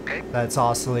Okay. that's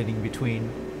oscillating between.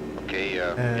 Okay,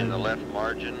 in the left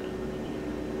margin,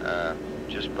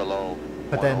 just below.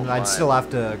 But then I'd still have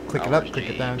to click it up, click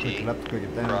it down, GET, click it up, click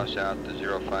it down. Cross out the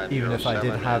 0507 Even if I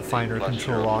did have and finer the plus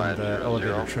control on the 0500.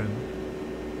 elevator trim.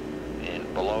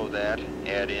 And below that,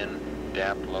 add in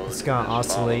DAP load. It's gonna as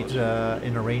oscillate follows.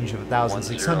 in a range of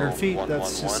 1,600 feet.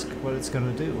 That's 10111. just what it's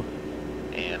gonna do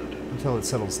And until it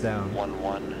settles down.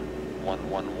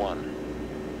 11111.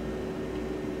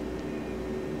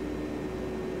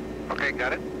 Okay,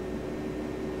 got it.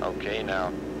 Okay,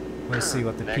 now Let's see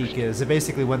what the next, peak is. It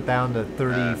basically went down to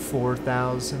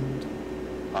 34,000.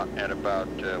 At about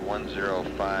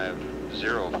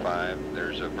 10505,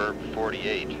 there's a verb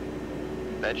 48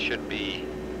 that should be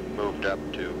moved up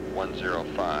to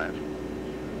 105.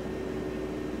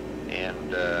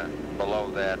 And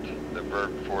below that, the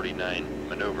verb 49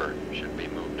 maneuver should be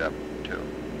moved up to.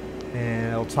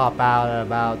 And it'll top out at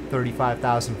about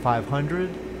 35,500.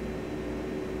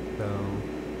 So,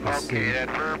 let's see. Okay, that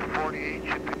verb 48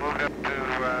 should be moved up to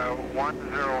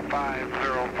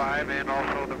 10505 and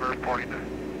also the verb 49.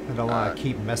 I don't want to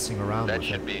keep messing around That with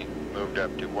should it. be moved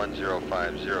up to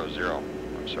 10500.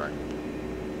 I'm sorry.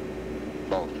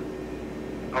 Both.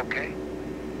 Okay.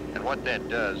 And what that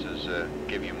does is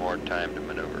give you more time to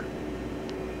maneuver.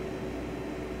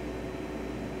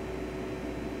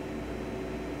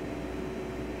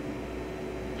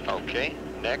 Okay,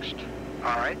 next,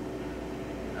 All right.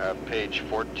 page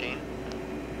 14.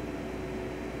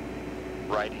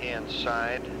 Right-hand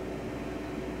side,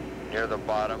 near the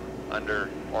bottom,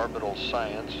 under Orbital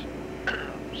Science,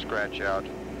 scratch out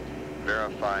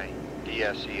Verify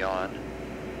DSE on.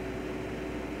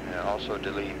 Also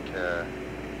delete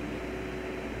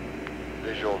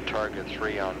Visual Target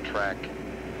 3 on track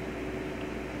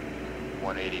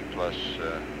 180 plus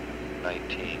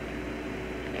 19.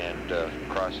 And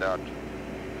cross out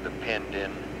the pinned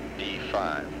in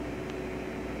D5.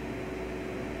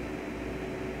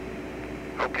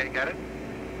 Okay, got it.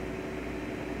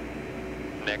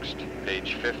 Next,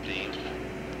 page 15.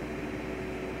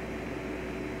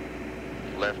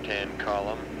 Left-hand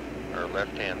column, or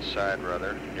left-hand side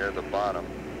rather, near the bottom,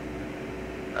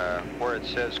 where it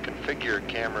says configure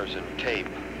cameras and tape,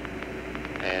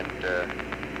 and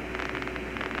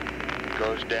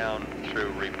goes down through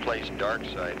replace dark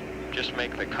side. Just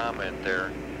make the comment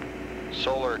there,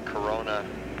 solar corona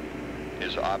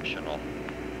is optional.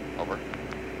 Over.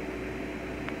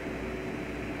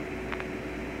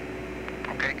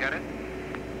 Okay, got it.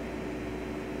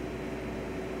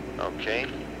 Okay,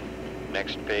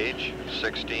 next page,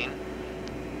 16.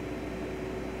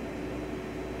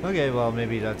 Okay, well,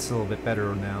 maybe that's a little bit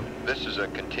better now. This is a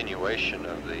continuation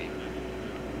of the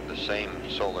same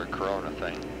solar corona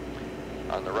thing.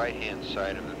 On the right-hand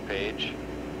side of the page,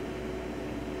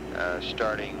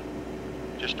 starting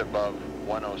just above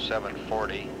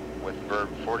 10740 with verb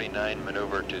 49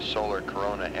 maneuver to solar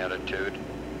corona attitude.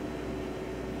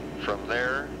 From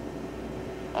there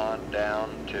on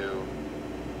down to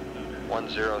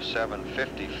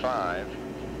 10755,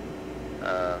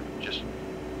 just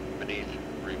beneath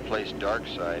replace dark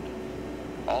side.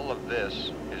 All of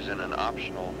this is in an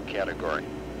optional category.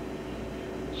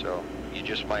 So you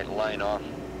just might line off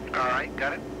All right,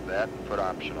 got it. that and put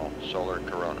optional, solar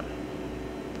corona.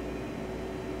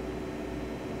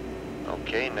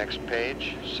 Okay, next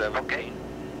page, 17. Okay.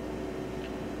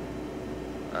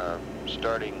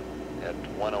 Starting at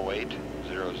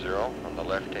 10800 on the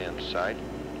left-hand side.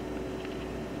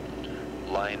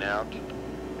 Line out,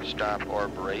 stop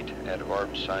orb rate at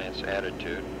orb science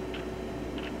attitude.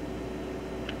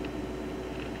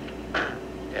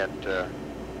 At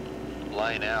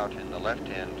line out in the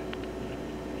left-hand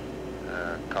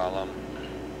column,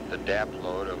 the DAP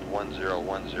load of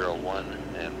 10101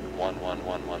 and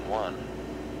 11111.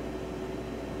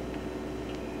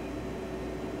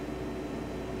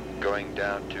 Going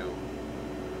down to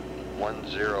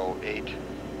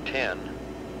 10810,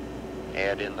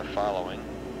 add in the following.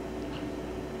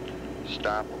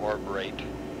 Stop orb rate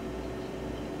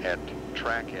at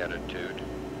track attitude,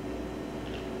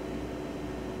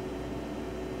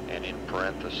 and in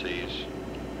parentheses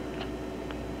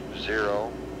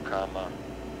 0,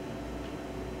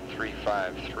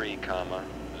 353,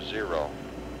 0.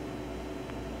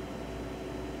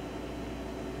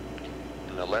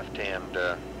 In the left-hand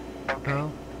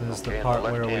Well, this is the in part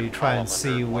the where we left-hand try and column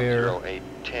see under where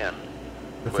 10810,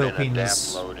 the put in a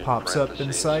Philippines DAP load in pops up in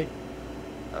parentheses sight.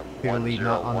 of Clearly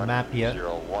not on the map yet.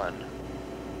 10101.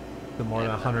 They're more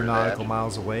than And 100 under nautical that,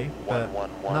 miles away, but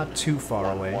 111, not too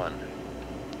far away. 11.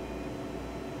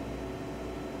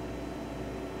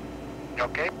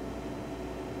 Okay.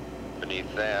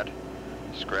 Beneath that,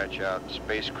 scratch out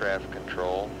spacecraft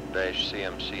control dash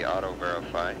CMC auto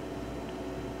verify.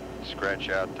 Scratch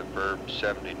out the verb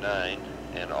 79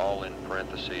 and all in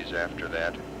parentheses after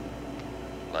that,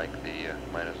 like the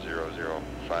minus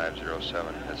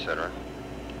 00507, etc.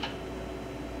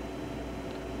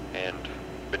 And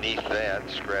beneath that,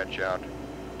 scratch out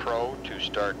pro to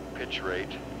start pitch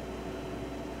rate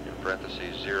in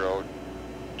parentheses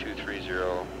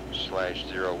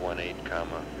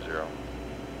 0230/018, 0.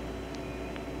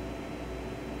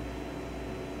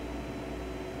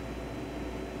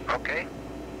 Okay.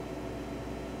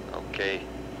 Okay,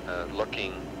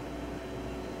 looking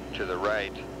to the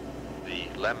right, the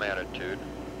LEM attitude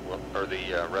will, or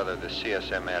rather the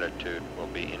CSM attitude will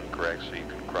be incorrect, so you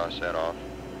can cross that off.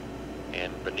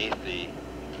 And beneath the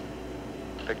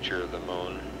picture of the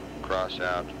moon, cross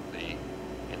out the,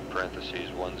 in parentheses,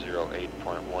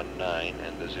 108.19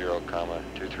 and the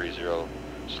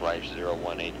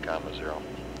 0,230/018, 0.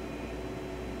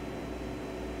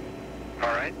 All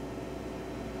right.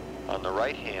 On the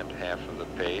right-hand half of the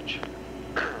page,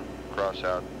 cross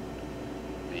out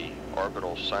the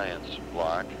orbital science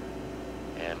block,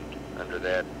 and under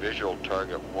that, visual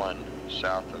target 1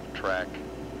 south of track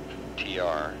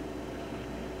TR,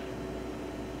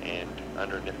 and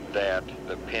underneath that,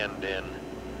 the pinned in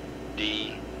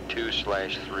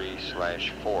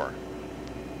D2/3/4.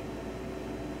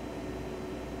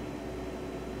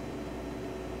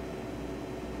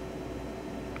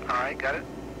 All right, got it.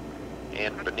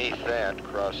 And beneath that,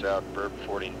 cross out verb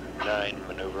 49,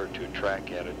 maneuver to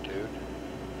track attitude,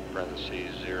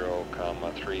 parentheses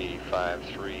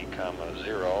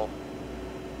 0,353,0,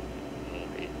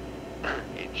 and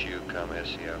HU,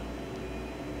 SEO.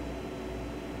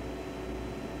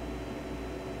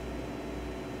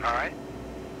 All right.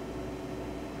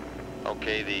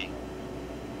 Okay, the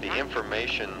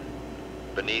information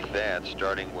beneath that,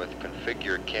 starting with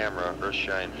configure camera,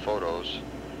 Earthshine photos,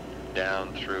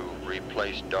 down through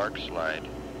replace dark slide,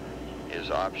 is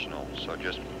optional. So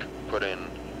just put in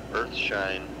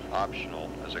Earthshine optional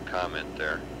as a comment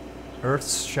there.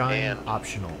 Earthshine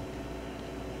optional.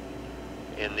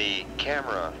 In the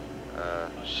camera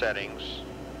settings,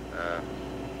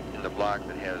 in the block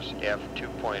that has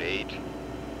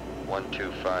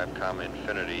F2.8.125,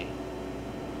 infinity,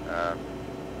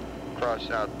 cross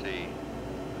out the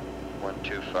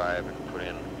 125 and put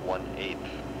in 1/8,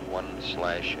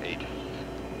 1/8.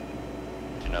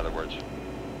 In other words.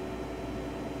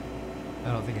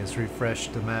 I don't think it's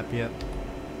refreshed the map yet.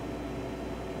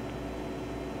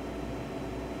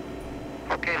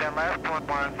 Okay, that last one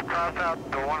was cross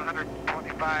out the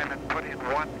 125 and put in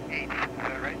 1/8. Is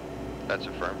that right? That's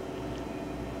affirmed.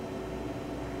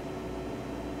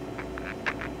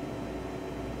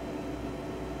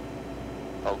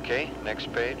 Okay,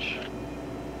 next page.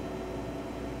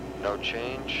 No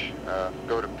change.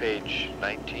 Go to page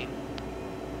 19.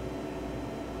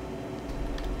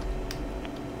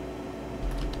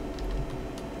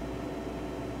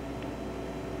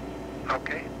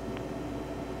 Okay.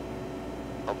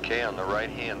 Okay, on the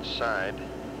right-hand side,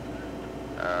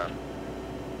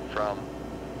 from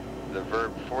the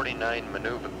verb 49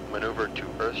 maneuver to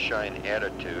Earthshine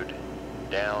attitude,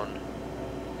 down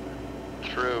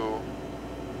through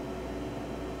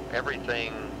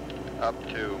everything up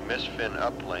to Misfin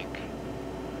uplink.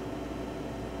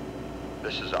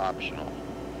 This is optional.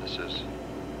 This is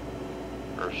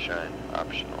Earthshine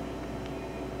optional.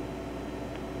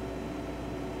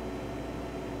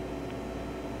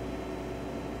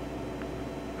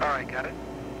 All right, got it.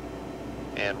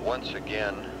 And once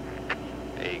again,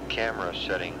 a camera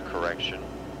setting correction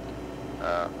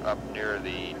up near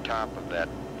the top of that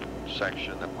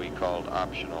section that we called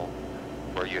optional,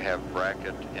 where you have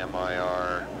bracket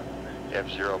MIR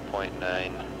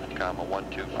F0.9,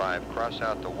 125. Cross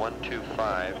out the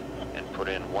 125 and put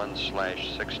in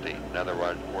 1/60. In other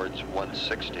words,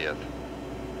 1/60th.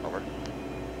 Over.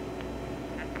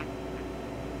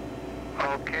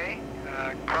 Okay.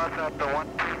 Cross out the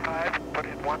 125 and put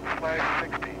in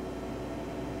 1/60.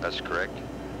 That's correct.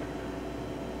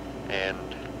 And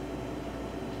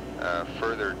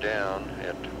further down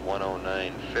at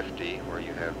 109.50, where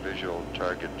you have visual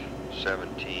target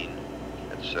 17,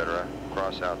 etc.,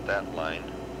 cross out that line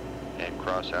and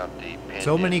cross out the pin.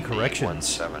 So many corrections.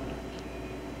 17.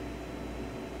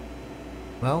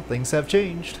 Well, things have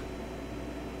changed.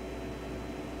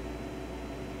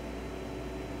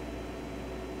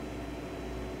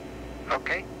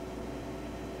 Okay.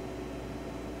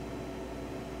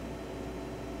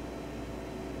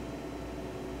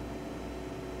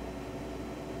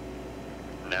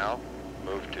 Now,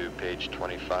 move to page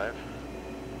 25.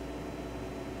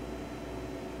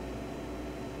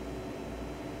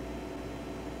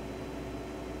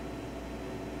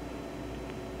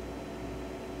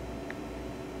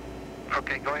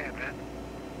 Okay, go ahead, man.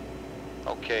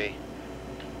 Okay.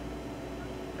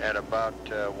 At about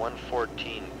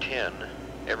 114.10,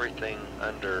 everything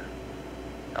under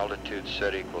altitude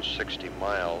set equals 60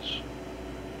 miles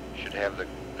should have the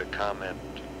comment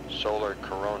solar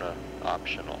corona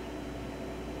optional.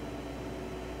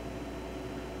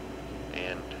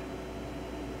 And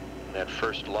in that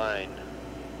first line,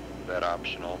 that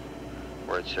optional,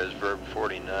 where it says verb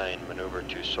 49, maneuver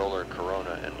to solar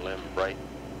corona and limb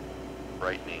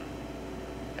brightening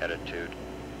attitude,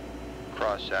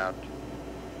 cross out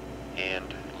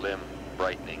and limb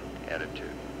brightening attitude.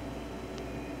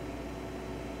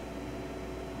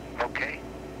 Okay.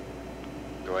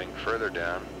 Going further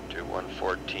down to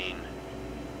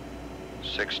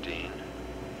 114.16,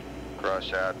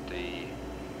 cross out the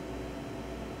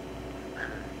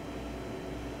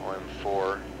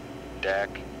OM4 DAC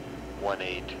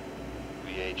 18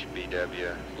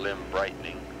 VHBW limb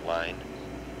brightening line,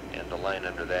 and the line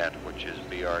under that, which is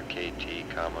BRKT,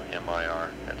 MIR,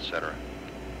 etc.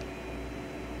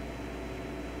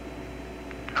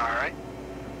 All right.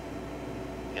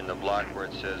 In the block where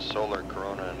it says solar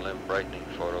corona and limb brightening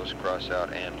photos, cross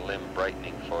out and limb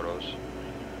brightening photos.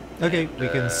 Okay, And, we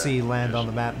can see land on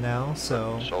the map now,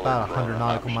 so solar about 100 corona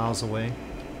nautical optional. miles away.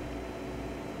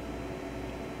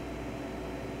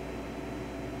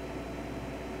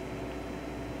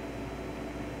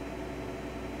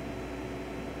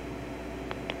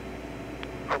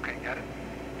 Okay, got it.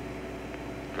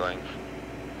 Going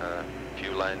a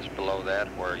few lines below that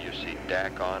where you see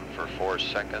DAC on for 4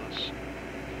 seconds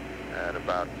at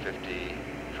about 50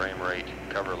 frame rate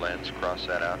cover lens, cross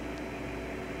that out.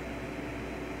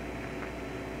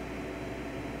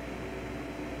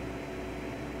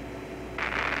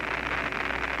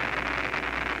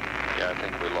 Yeah, I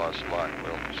think we lost lock.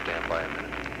 We'll stand by a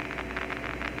minute.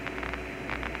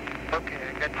 Okay,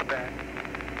 I got you back.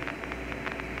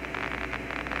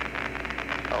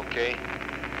 Okay.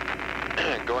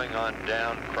 Going on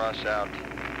down, cross out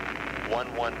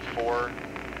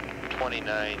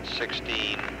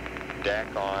 114.29.16,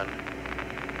 DAC on,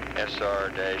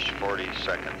 SR-40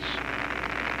 seconds.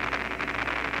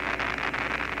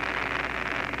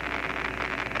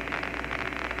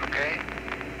 Okay.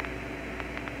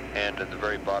 And at the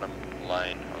very bottom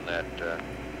line on that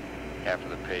half of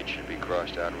the page should be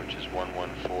crossed out, which is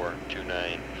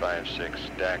 114.29.56,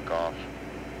 DAC off,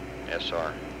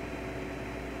 SR.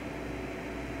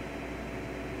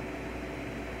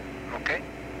 Okay.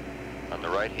 On the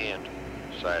right-hand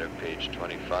side of page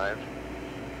 25,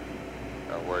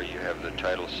 where you have the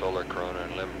title Solar Corona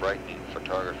and Limb Brightening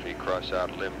Photography, cross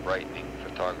out Limb Brightening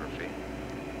Photography.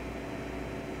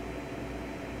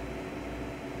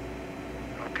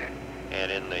 Okay.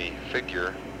 And in the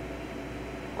figure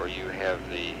where you have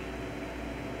the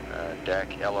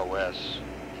DAC LOS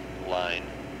line,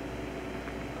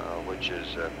 which is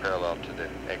parallel to the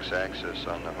x-axis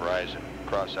on the horizon,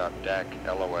 cross out DAC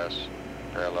LOS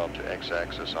parallel to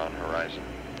x-axis on horizon.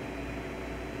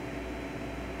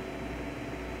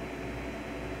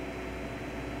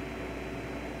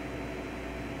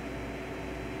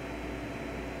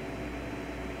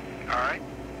 All right.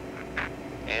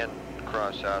 And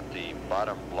cross out the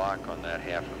bottom block on that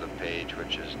half of the page,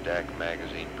 which is DAC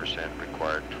magazine percent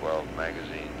required 12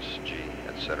 magazines G,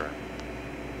 etc.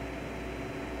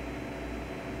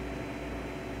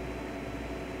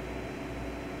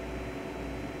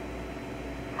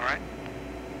 All right.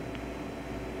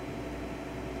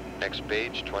 Next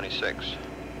page, 26.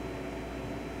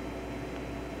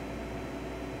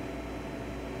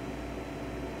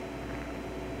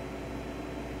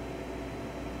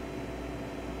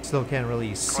 Still can't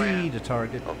really see the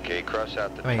target. Okay, cross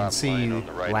out the I mean, top see line on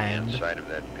the right-hand land. side of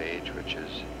that page, which is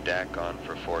DAC on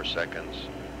for 4 seconds,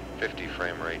 50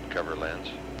 frame rate cover lens.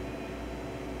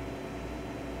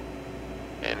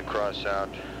 And cross out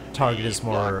Target the is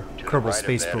more block to the Kerbal right of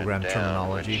Space that Program and down,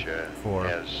 terminology which, for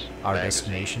has our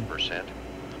magazine destination. percent.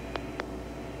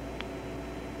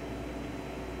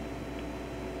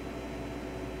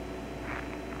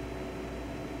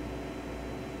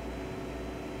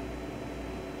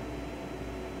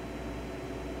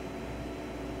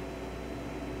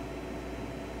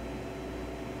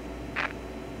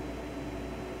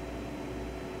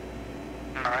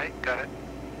 All right, got it.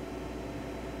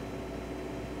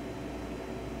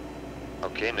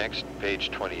 Okay, next,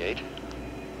 page 28.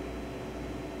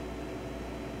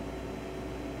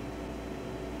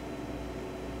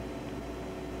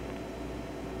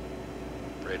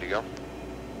 Ready to go?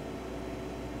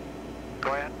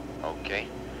 Go ahead. Okay.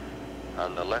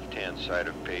 On the left-hand side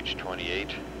of page 28,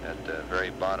 at the very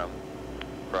bottom,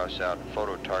 cross out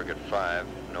photo target 5,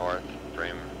 north,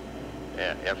 frame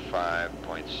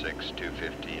F5.6,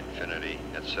 250, infinity,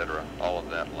 etc. All of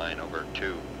that line over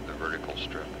to the vertical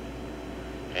strip.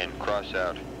 And cross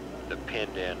out the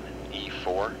pinned in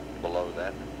E4 below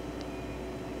that.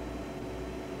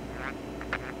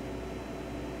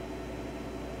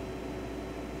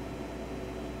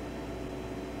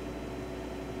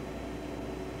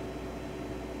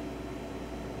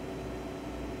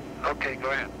 Okay,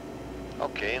 go ahead.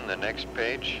 Okay, and the next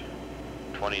page,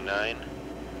 29,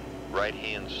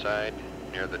 right-hand side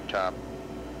near the top,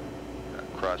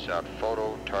 cross out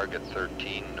photo target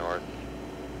 13 north,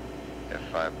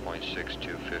 F5.6,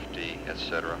 250,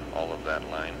 etc., all of that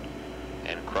line,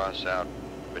 and cross out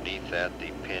beneath that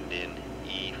the pinned in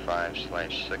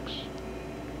E5/6.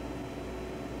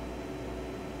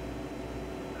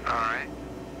 Alright.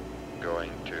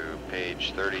 Going to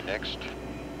page 30 next,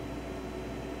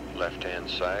 left-hand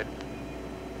side.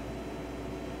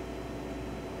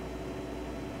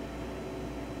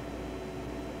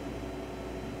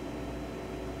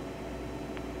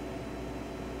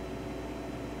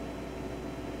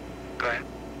 Go ahead.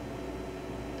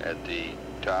 At the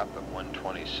top of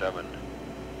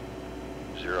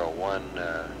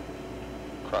 127.01,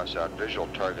 cross out visual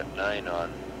target 9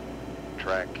 on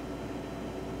track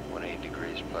 180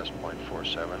 degrees plus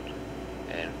 0.47,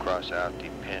 and cross out the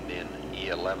pinned in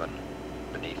E11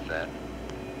 beneath that.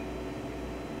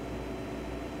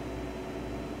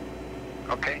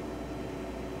 Okay.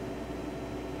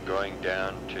 Going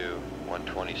down to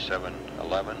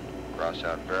 127.11, cross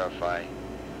out verify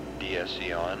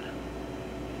DSE on.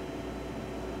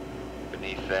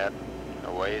 Beneath that,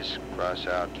 a ways, cross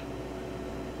out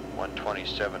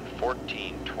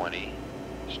 127.14.20,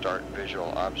 start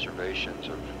visual observations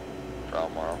of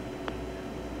Falmaro.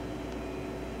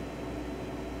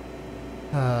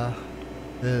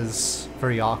 It is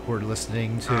very awkward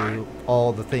listening to Alright.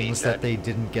 all the things Beneath that they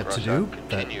didn't get to cross do. out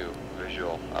continue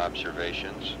visual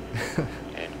observations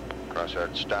and cross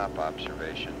out stop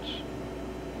observations.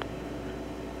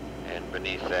 And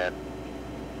beneath that,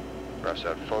 cross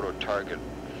out photo target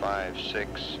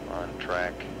 5-6 on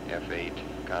track F8,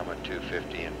 comma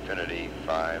 250 infinity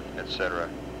 5, etc.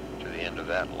 to the end of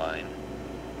that line.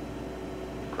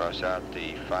 Cross out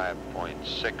the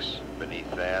 5.6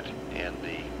 beneath that and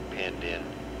the pinned in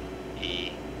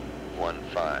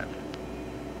E15.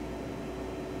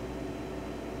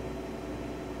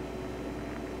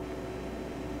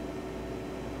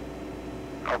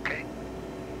 Okay.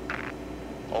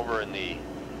 Over in the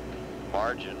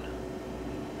margin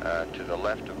to the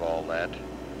left of all that,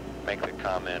 make the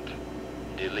comment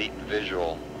delete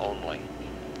visual only.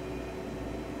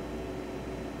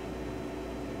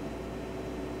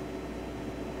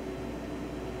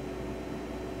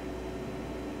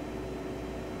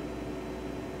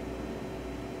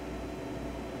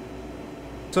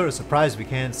 Sort of surprised we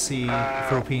can't see the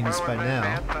Philippines where by was now.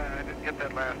 that, Vance? I didn't get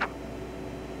that last one.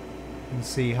 You can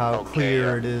see how Okay,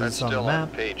 clear it that's is on the still map,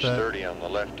 on page but 30 on the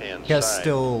left-hand I guess side.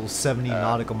 still 70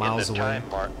 nautical miles in the away.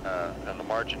 time on the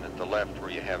margin at the left where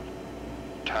you have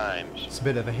times, It's a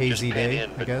bit of a just hazy pin day,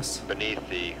 in I guess. beneath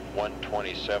the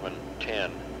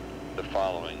 127.10 the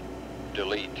following: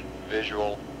 delete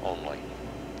visual only.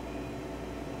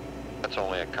 That's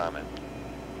only a comment.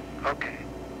 Okay.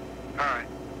 Alright.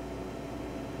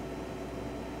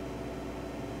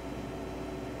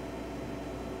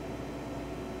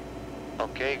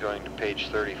 Okay, going to page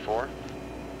 34.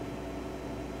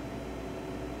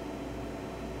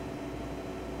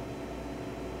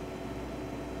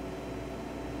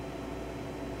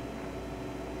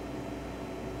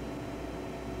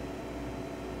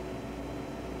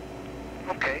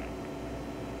 Okay.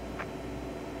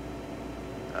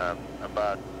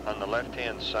 About on the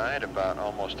left-hand side, about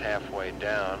almost halfway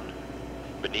down,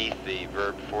 beneath the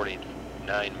verb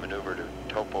 49 maneuver to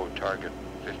topo target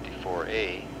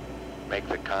 54A, make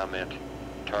the comment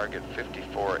target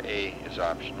 54A is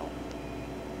optional.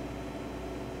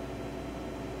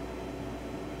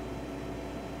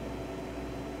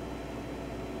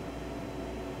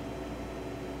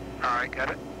 Alright,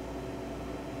 got it.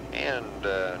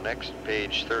 And next,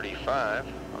 page 35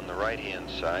 on the right-hand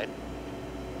side.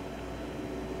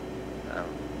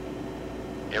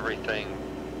 Everything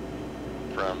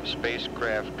from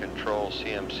spacecraft control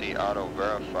CMC auto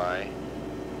verify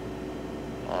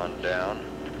on down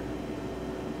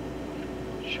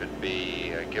should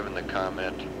be given the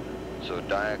comment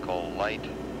zodiacal light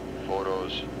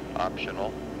photos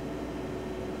optional.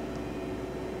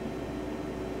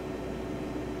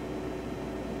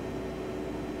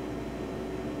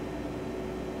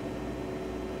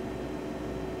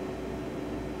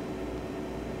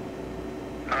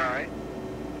 Alright.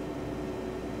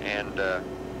 And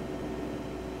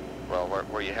well,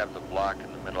 where you have the block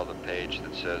in the middle of the page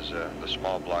that says, the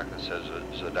small block that says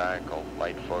zodiacal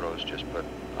light photos, just put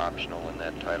optional in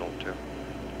that title too.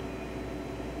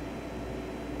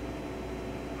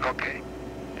 Okay.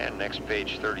 And next,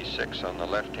 page 36 on the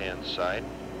left-hand side.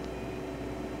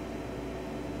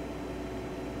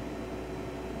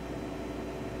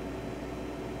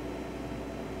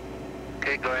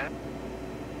 Okay, go ahead.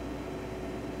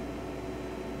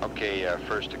 Okay,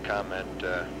 first a comment.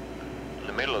 In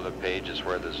the middle of the page is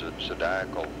where the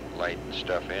zodiacal light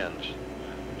stuff ends,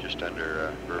 just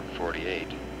under verb 48.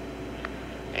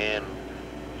 And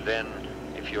then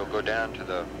if you'll go down to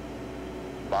the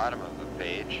bottom of the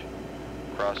page,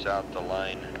 cross out the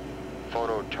line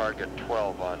photo target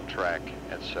 12 on track,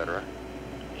 etc.,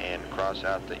 and cross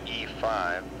out the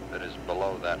E5 that is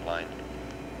below that line.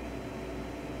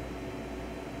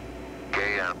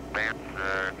 Okay, Vance,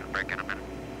 break in a minute.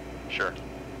 Sure.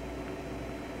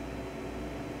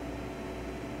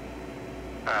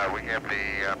 We have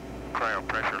the cryo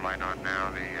pressure line on now.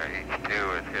 The H2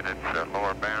 has hit its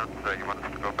lower bounds. You want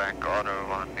us to go back auto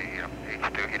on the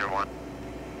H2 heater 1?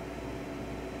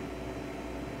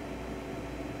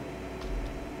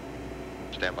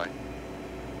 Stand by.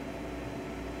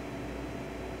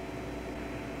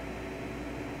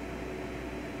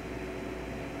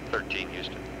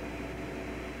 Houston.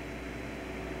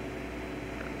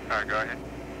 Go ahead.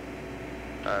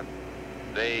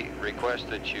 They request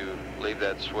that you leave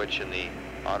that switch in the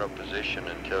auto position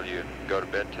until you go to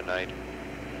bed tonight.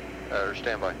 Or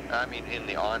stand by. I mean in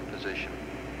the on position.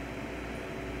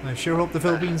 I sure hope the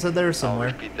Philippines are there somewhere.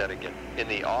 I'll repeat that again. In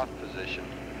the off position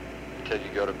until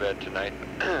you go to bed tonight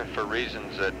for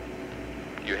reasons that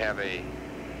you have a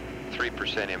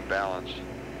 3% imbalance,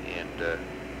 and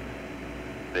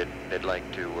they'd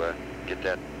like to get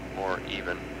that more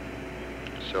even.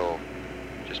 So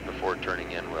just before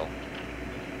turning in, we'll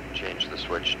change the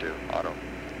switch to auto.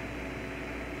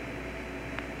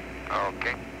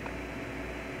 Okay.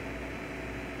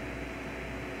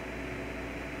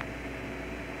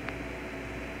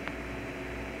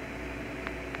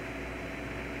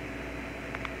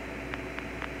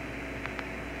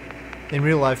 In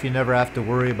real life, you never have to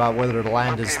worry about whether the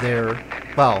land is there.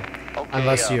 Well,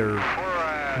 unless you're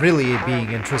really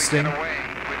being interesting.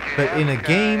 But in a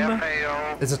game,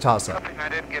 it's a toss-up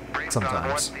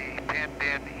sometimes.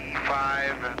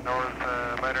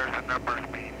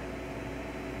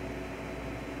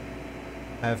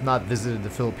 I have not visited the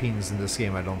Philippines in this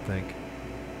game, I don't think.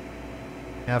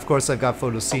 And of course, I've got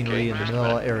photo scenery in the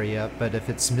Manila area, but if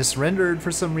it's misrendered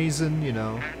for some reason, you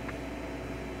know,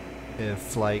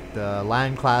 if like the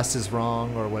land class is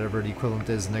wrong or whatever the equivalent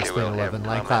is in X-Plane 11,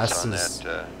 land class is...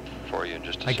 for you in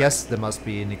just a I guess there must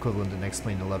be an equivalent in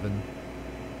X-Plane 11.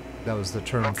 That was the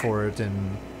term for it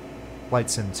in Flight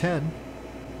Sim 10.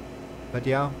 But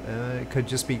yeah, it could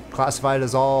just be classified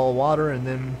as all water and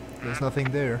then there's nothing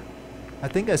there. I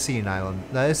think I see an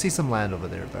island. I see some land over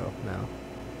there though now.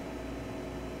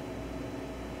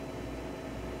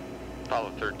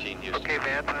 Apollo 13, Houston. Okay,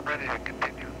 Vance, I'm ready to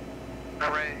continue.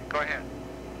 I'm ready. Go ahead.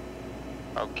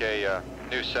 Okay,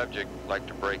 new subject. Like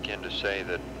to break in to say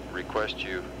that request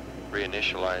you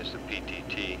reinitialize the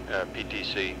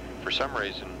PTC. For some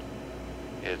reason,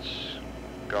 it's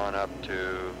gone up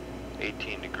to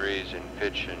 18 degrees in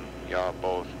pitch and yaw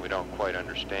both. We don't quite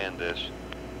understand this.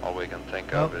 All we can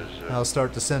think of is I'll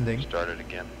start descending. Start it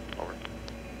again. Over.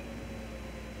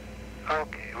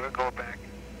 Okay, we'll go back.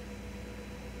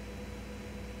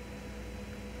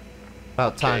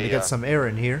 About time to get some air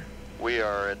in here. We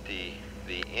are at the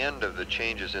end of the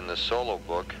changes in the solo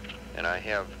book, and I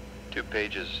have 2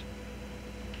 pages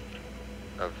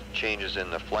of changes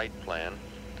in the flight plan.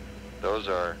 Those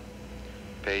are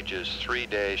pages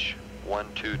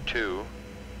 3-122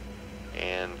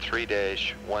 and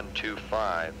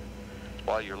 3-125.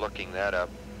 While you're looking that up,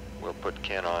 we'll put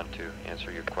Ken on to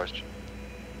answer your question.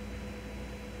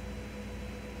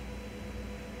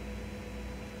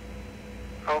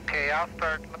 Okay, let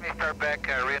me start back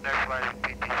reinitializing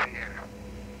PTC here.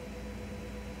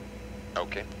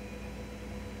 Okay.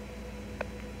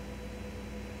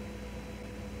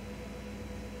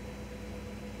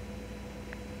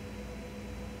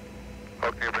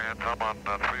 Okay, Vance, I'm on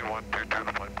 3122,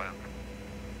 the flight plan.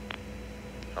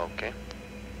 Okay.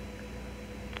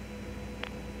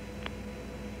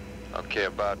 Okay,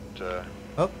 about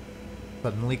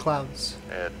Suddenly clouds.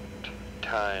 at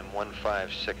time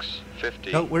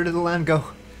 15650. Oh, where did the land go?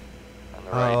 On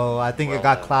the right, Oh, I think well, it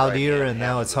got the cloudier right-hand and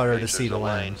now half it's of the harder page, to see there's the a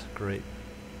line land. Great.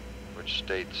 which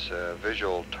states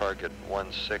visual target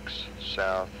 16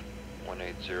 south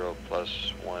 180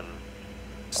 plus 1.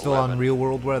 Still on real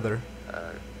world weather.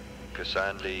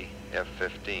 Kasandi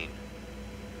F-15.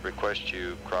 Request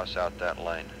you cross out that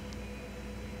line.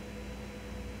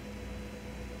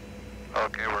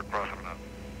 Okay, we're crossing it up.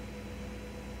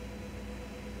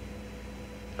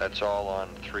 That's all on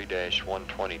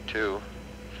 3-122.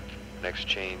 Next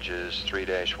change is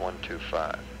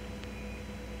 3-125.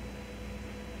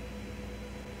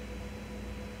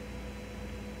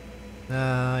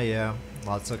 Yeah,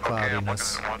 lots of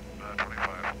cloudiness. Okay, I'm looking at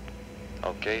 125.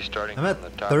 Okay, starting I'm from the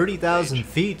at top 30,000 of the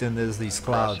page, feet and there's these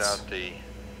clouds. cross out the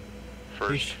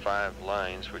first Yeesh. 5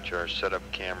 lines, which are setup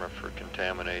camera for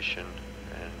contamination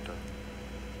and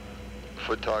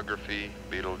photography,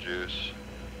 Betelgeuse,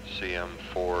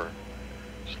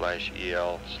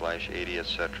 CM4/EL/80,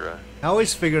 etc. I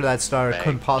always figured that star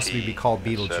couldn't Mag possibly T, be called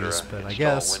etc. Betelgeuse, but I Install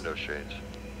guess window shades.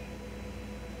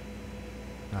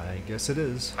 it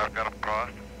is. I've got them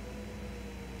crossed.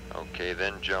 Okay,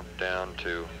 then jump down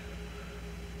to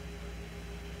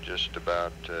just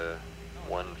about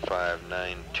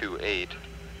 15928.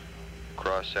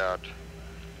 Cross out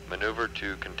maneuver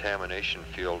to contamination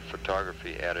field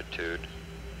photography attitude,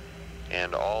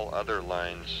 and all other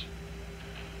lines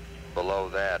below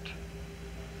that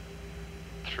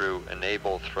through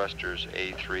enable thrusters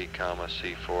A3,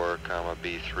 C4,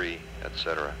 B3,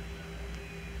 etc.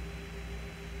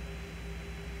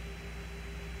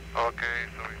 Okay,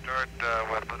 so we start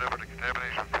with maneuver to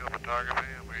contamination field photography,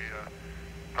 and we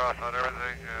cross out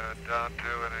everything down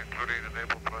to and including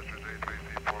enable thrusters A3,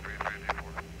 C4, B3,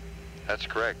 D4. That's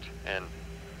correct, and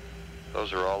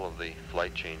those are all of the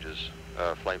flight changes,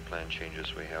 flight plan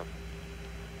changes we have.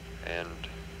 And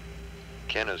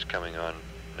Ken is coming on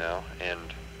now,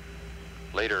 and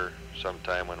later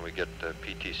sometime when we get the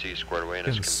PTC squared away, and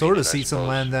You it's can sort of convenient, I see some suppose,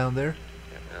 land down there.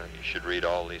 you should read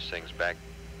all these things back.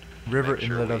 River Make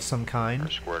sure inlet we of some kind.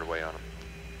 are squared away on them.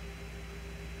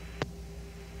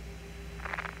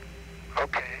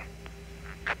 Okay.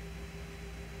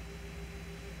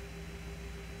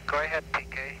 Go ahead,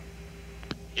 PK.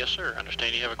 Yes, sir.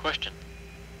 Understand you have a question.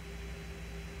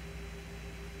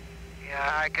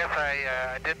 Yeah, I guess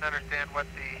I didn't understand what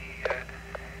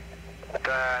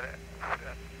the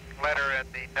letter and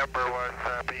the number was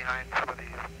behind some of the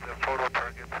photo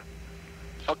targets.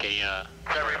 Okay. Does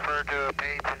that refer to a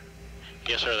page?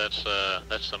 Yes, sir. That's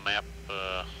the map.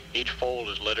 Each fold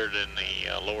is lettered in the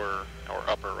lower or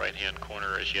upper right-hand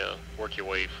corner as you work your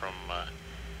way from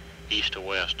east to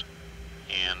west,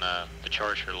 and the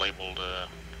charts are labeled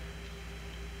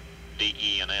D,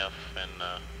 E, and F, and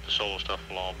the solo stuff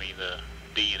will all be the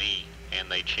D and E,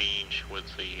 and they change with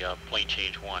the plane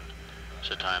change 1. It's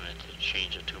the time to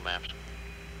change the two maps.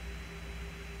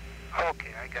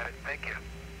 Okay, I got it. Thank you.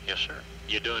 Yes, sir.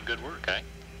 You're doing good work, eh?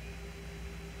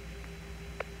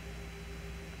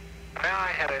 Well, I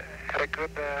had a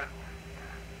good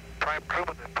prime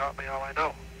crewman that taught me all I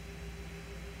know.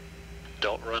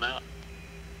 Don't run out.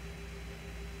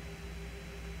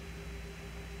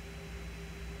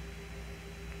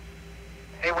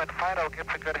 Hey, when Fido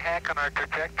gets a good hack on our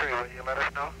trajectory, will you let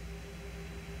us know?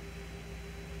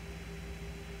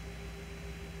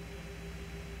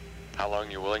 How long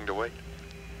are you willing to wait?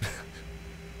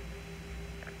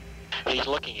 He's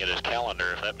looking at his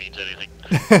calendar, if that means anything.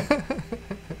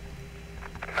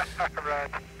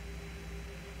 Right.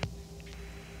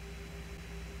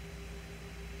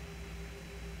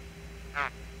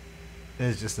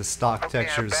 It's just the stock Okay,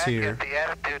 textures I'm back here. at the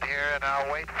attitude here, and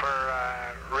I'll wait for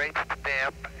rates to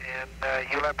damp, and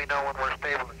you let me know when we're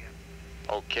stable again.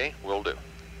 Okay, will do.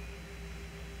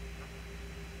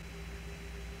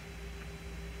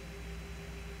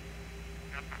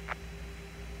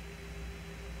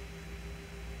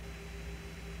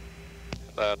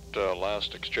 That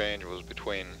last exchange was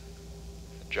between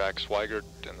Jack Swigert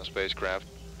in the spacecraft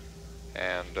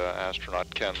and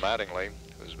astronaut Ken Mattingly,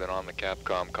 who's been on the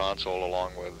Capcom console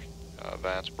along with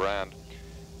Vance Brand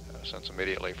since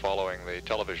immediately following the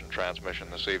television transmission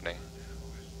this evening.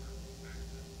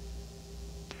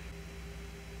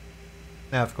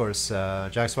 Now, of course,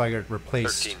 Jack Swigert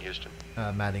replaced 13, Houston.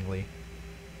 Mattingly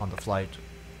on the flight.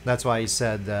 That's why he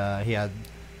said he had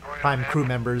prime crew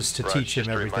members to Raj, teach him just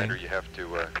a everything. reminder, you have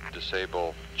to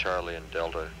disable Charlie and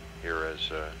Delta here as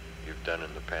you've done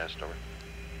in the past. Over.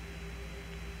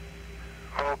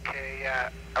 Okay,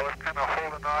 I was kind of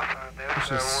holding off on this. Let's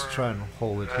just try and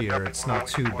hold it here. It's not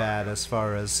too bad as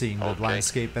far as seeing the Okay.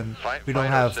 landscape, and we Fido don't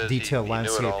have says detailed he knew it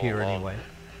landscape all here along. anyway.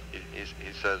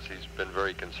 He says he's been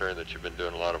very concerned that you've been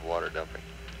doing a lot of water dumping.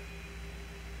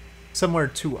 Somewhere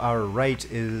to our right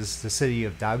is the city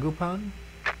of Dagupan,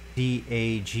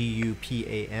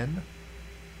 Dagupan.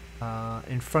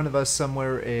 In front of us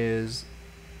somewhere is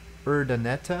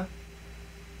Urdaneta,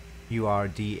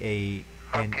 Urdaneta.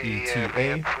 Okay,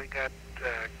 Vance, we got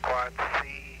quad C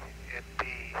and D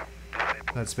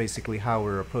disabled. That's basically how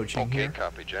we're approaching Okay, here.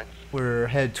 copy, Jack. We're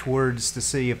head towards the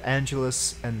city of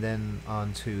Angeles and then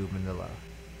on to Manila.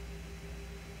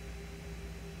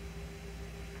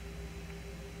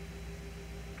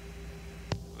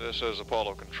 This is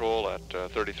Apollo Control at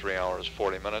 33 hours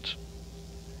 40 minutes.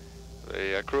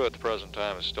 The crew at the present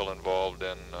time is still involved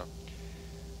in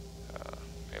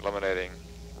eliminating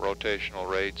rotational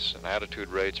rates and attitude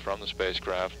rates from the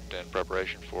spacecraft in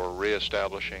preparation for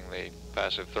re-establishing the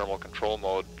passive thermal control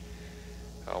mode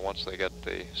once they get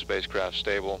the spacecraft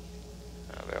stable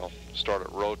They'll start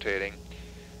it rotating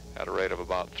at a rate of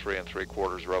about 3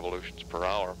 3/4 revolutions per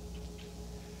hour.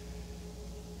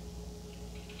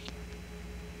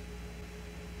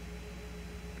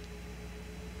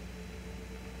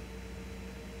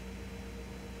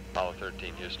 Apollo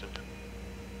 13, Houston.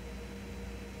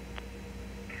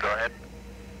 Go ahead.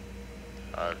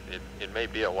 It may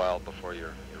be a while before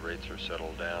your rates are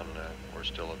settled down. We're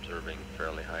still observing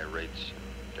fairly high rates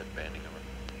and dead banding of it.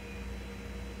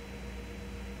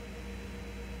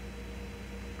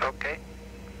 Okay.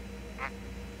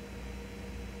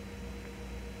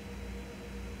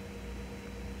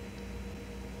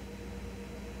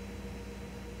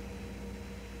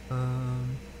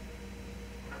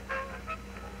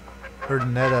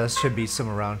 Urdaneta should be some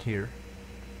around here.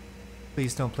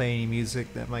 Please don't play any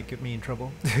music that might get me in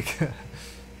trouble.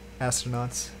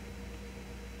 Astronauts.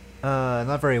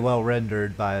 Not very well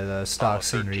rendered by the stock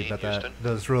scenery, but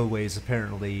those roadways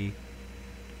apparently...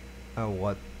 Oh,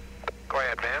 what? Go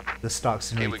ahead, man. The stock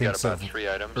scenery Okay, we got thinks about of 3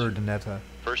 items. Urdaneta.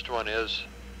 First one is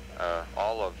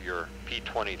all of your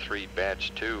P-23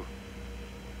 Batch 2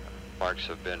 marks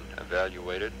have been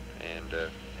evaluated, and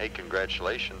hey,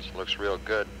 congratulations, looks real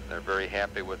good. They're very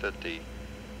happy with it.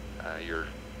 You're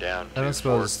down to I don't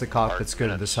suppose the cockpit's good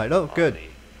on this side. Oh, good.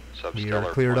 We are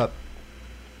cleared up.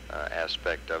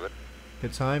 Aspect of it.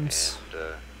 Good times.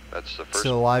 And that's the first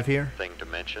Still alive here? thing to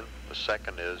mention. The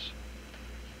second is,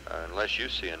 unless you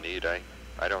see a need, I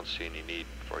don't see any need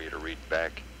for you to read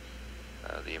back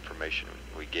the information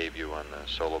we gave you on the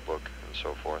solo book and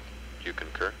so forth. Do you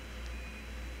concur?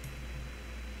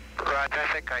 Roger,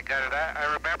 I think I got it.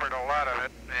 I remembered a lot of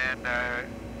it, and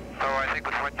so I think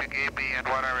with what you gave me and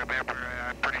what I remember,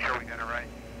 I'm pretty sure we got it right.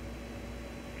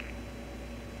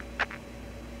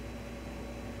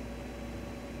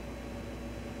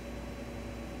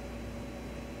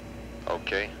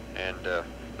 Okay, and the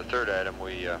third item,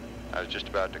 I was just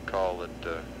about to call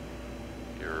that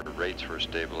your rates were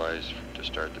stabilized to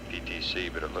start the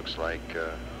PTC, but it looks like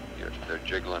they're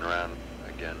jiggling around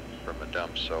again from a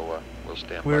dump, so we'll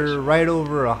stand by. We're right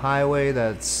over a highway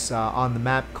that's on the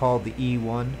map called the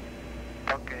E1.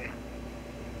 Okay.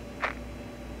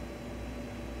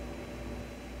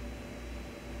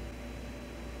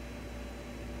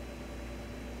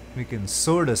 We can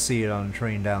sort of see it on a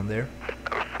train down there.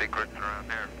 No secrets around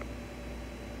here.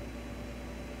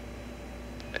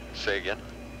 Say again?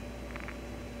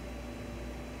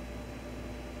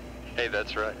 Hey,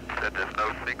 that's right. Said there's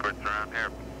no secrets around here.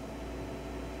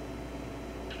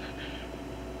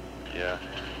 Yeah,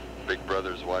 Big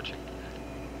Brother's watching.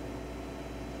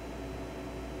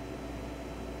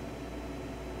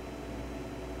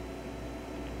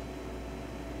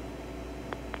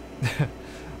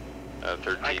 Uh,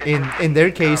 13. In their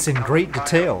case, in great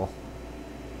detail.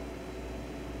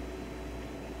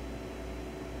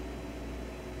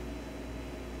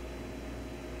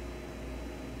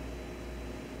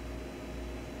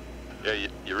 Yeah,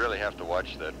 you really have to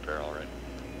watch that, Farrell, right?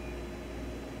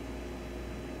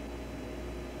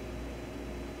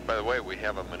 By the way, we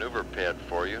have a maneuver pad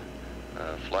for you,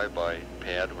 flyby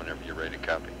pad whenever you're ready to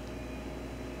copy.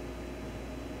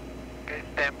 Okay,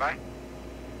 stand by.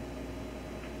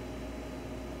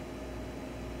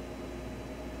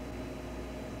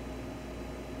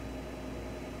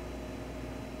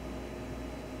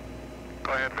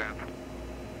 Go ahead, Vance.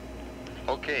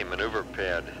 Okay, maneuver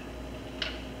pad.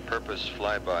 Purpose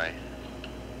flyby.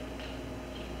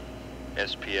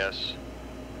 SPS,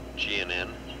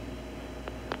 GNN.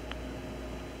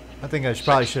 I think I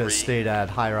probably should have stayed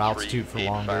at higher altitude for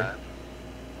longer.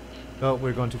 Oh,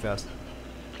 we're going too fast.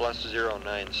 Plus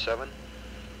 097.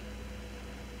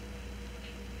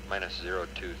 Minus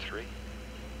 023.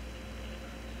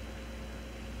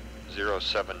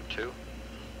 072.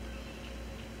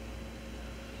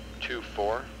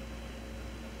 24.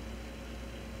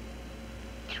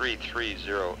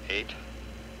 3308.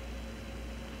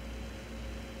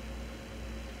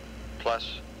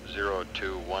 Plus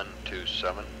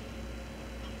 02127.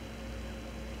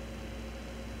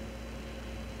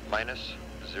 Minus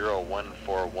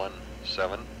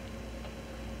 01417.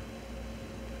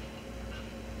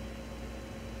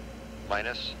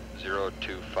 Minus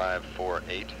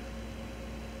 02548.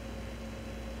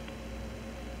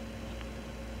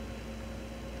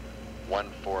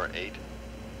 One 48.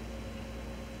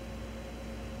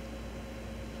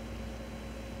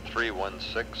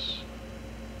 316.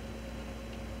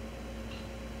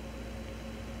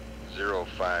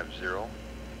 050.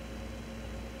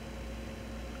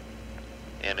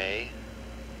 NA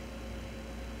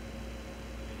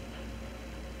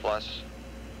plus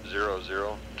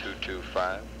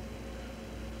 00225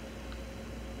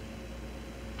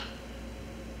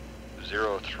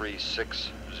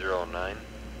 03609,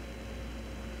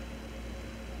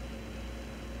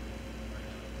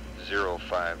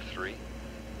 053,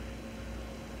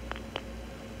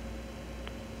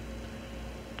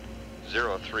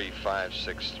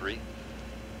 03563,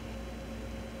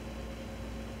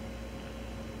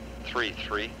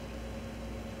 33,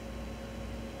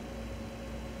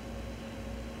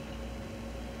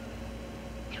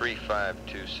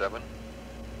 3527,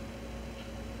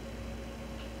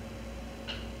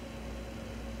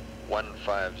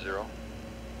 150,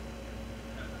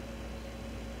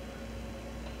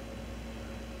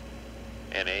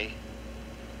 NA,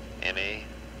 NA,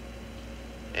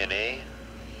 NA,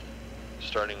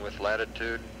 starting with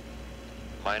latitude,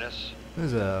 minus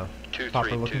There's a 2326,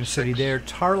 proper looking city there.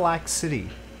 Tarlac City.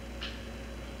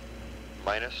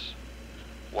 minus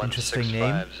Interesting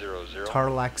name. 16500,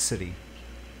 Tarlac City.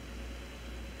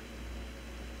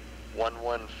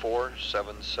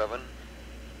 11477,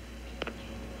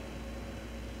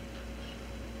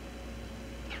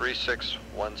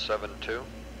 36172,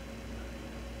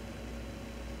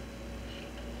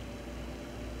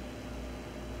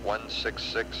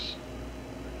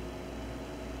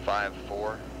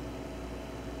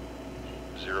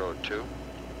 1665402.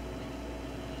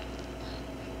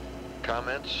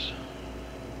 Comments?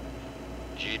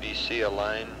 GDC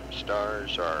align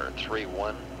stars are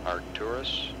 3-1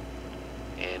 Arcturus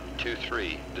and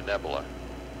 2-3 Denebula.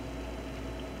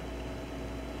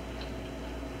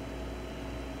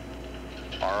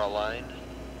 R align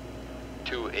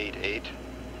 288,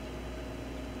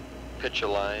 pitch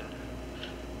align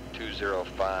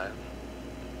 205,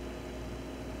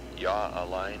 yaw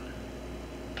align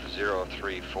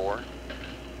 034,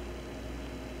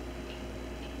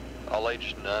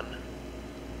 LH none,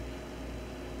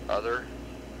 other,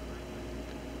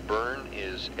 burn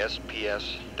is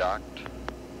SPS docked,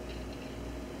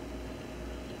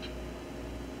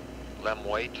 lem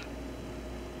weight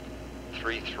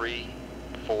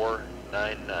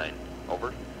 33499,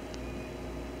 over.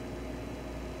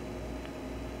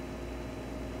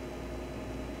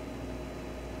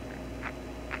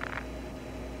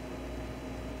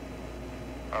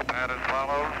 Pad as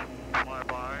follows,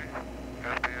 flyby,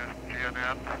 SBS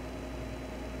GNN,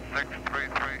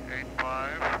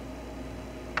 63385,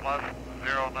 plus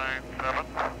 097,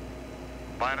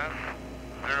 minus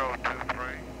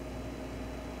 023,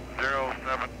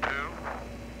 072,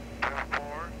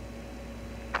 24,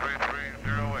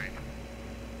 3308,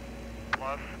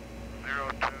 plus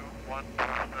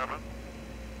 02127,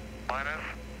 minus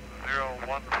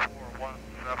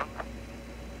 01417,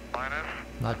 minus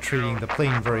Not treating the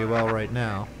plane very well right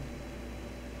now.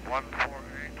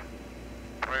 148,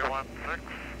 316,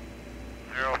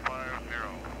 050,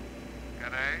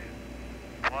 NA,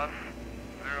 plus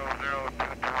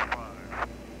 00225,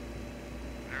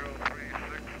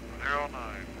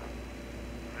 03609,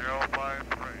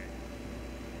 053,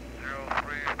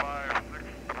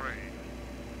 03563,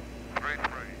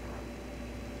 33,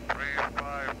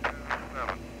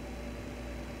 3527,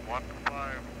 150.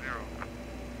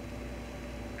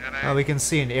 We can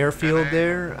see an airfield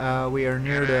there. We are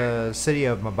near the city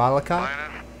of Mabalacat.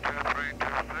 Minus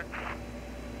 2326,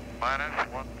 minus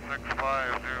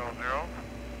 16500,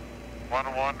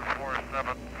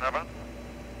 11477,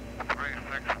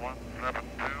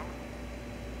 36172,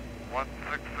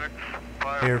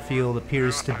 16650. Airfield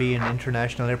appears to be an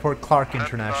international airport, Clark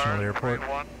International Airport.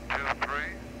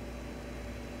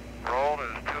 3123, roll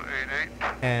is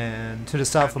 288. And to the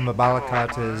south of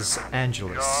Mabalacat is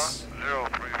Angeles.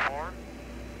 034,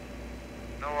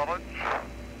 no ullage.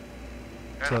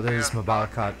 So there's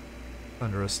Mabalacat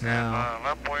under us now.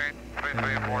 Left weight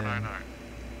 33499.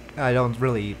 I don't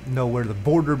really know where the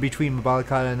border between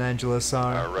Mabalacat and Angeles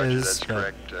Roger, is, that's but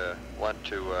correct. Want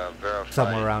to verify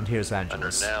somewhere around here is under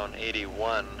Angeles. noun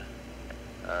 81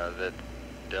 that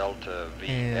delta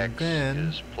And VX then,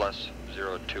 is plus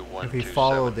 02127. if we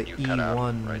follow the You cut out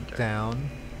E1 right there. down,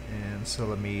 and so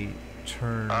let me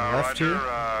turn left Roger, here.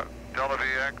 Delta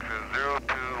VX is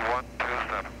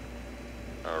 02127.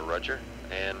 Roger,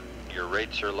 and your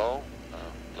rates are low.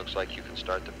 Looks like you can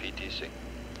start the PTC.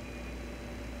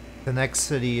 The next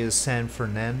city is San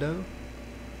Fernando.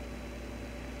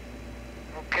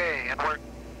 Okay, and we're...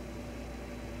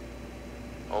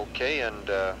 Okay, and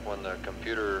when the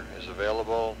computer is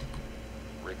available,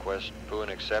 request POO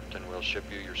and accept, and we'll ship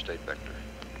you your state vector.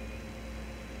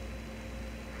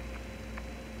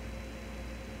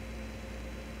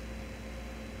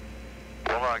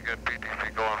 We'll get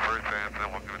PTC going first, and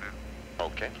then we'll give it in.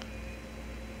 Okay.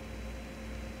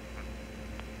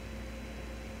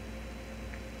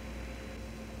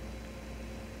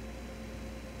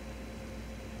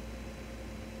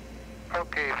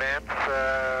 Okay, Vance,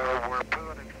 we're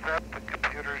pulling accept. The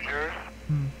computer's yours.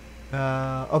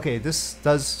 Okay, this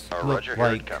does look Roger, here it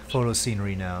like comes. photo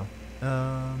scenery now.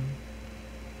 I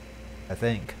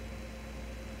think.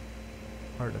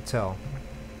 Hard to tell.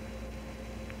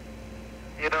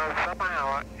 You know,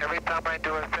 somehow, every time I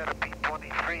do a set of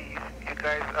P-23s, you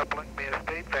guys uplink me a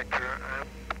state vector. I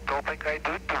don't think I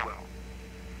do too well.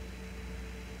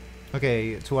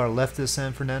 Okay, to our left is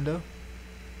San Fernando.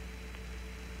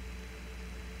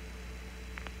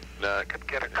 Now, I could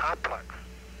get a complex.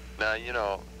 now you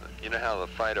know how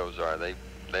the FIDOs are. They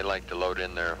like to load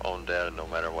in their own data no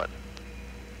matter what.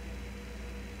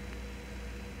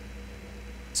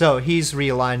 So he's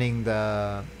realigning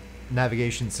the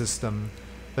navigation system,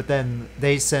 but then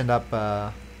they send up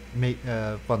well,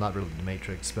 not really the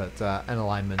matrix, but an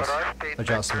alignment But our state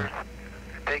adjustment.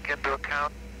 vectors take into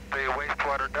account the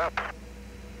wastewater depth.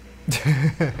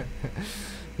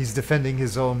 He's defending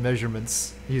his own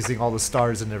measurements using all the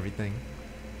stars and everything.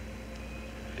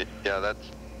 Yeah, that's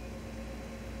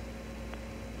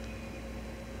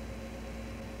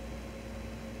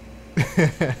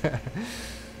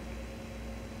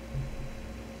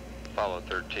Apollo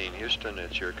 13, Houston.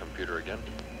 It's your computer again.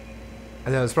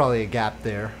 And there was probably a gap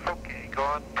there. Okay, go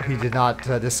on to... He did not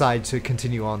decide to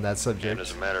continue on that And subject.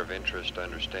 as a matter of interest, I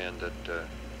understand that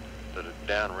that a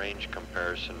downrange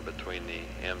comparison between the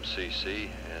MCC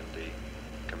and the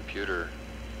computer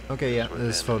Okay, yeah, is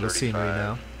there's within photo scenery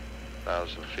now.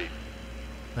 35,000 feet,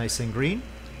 Nice and green.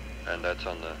 and that's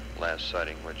on the last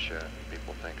sighting, which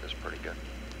people think is pretty good.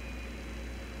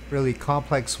 Really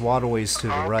complex waterways to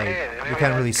the Okay, right. maybe You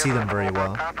can't I'd really give see us them a very little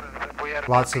more well. confidence if we had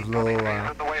Lots about of little, P-23s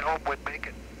on the way home, we'd make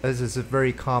it. This is a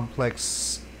very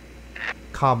complex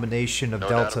combination of No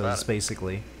doubt about deltas, it.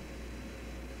 basically,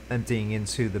 emptying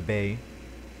into the bay.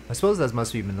 I suppose that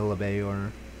must be Manila Bay,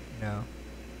 or yeah.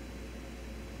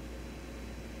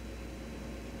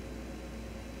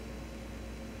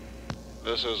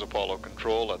 This is Apollo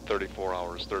Control at 34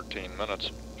 hours 13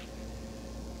 minutes.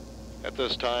 At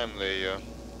this time, the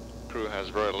crew has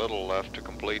very little left to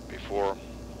complete before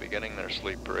beginning their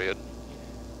sleep period.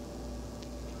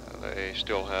 They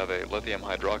still have a lithium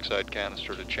hydroxide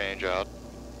canister to change out.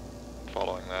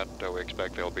 Following that, we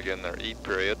expect they'll begin their eat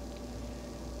period.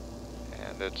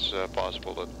 And it's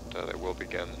possible that they will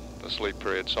begin the sleep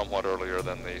period somewhat earlier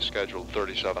than the scheduled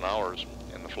 37 hours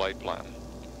in the flight plan.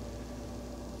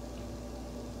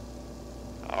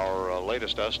 Our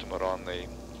latest estimate on the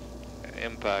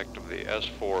impact of the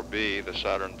S4B, the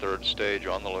Saturn third stage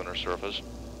on the lunar surface,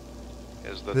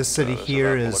 is that This city this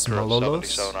here event will is occur at Malolos.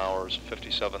 77 hours,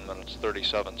 57 minutes,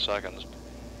 37 seconds.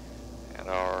 And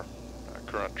our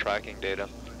current tracking data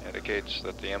indicates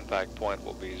that the impact point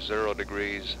will be 0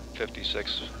 degrees,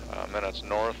 56 minutes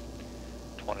north,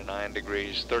 29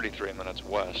 degrees, 33 minutes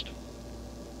west.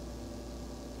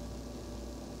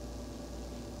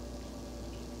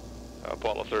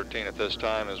 Apollo 13 at this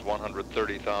time is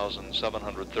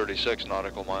 130,736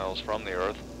 nautical miles from the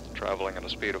Earth, traveling at a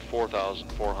speed of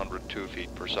 4,402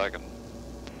 feet per second.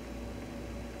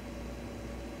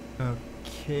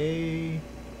 Okay.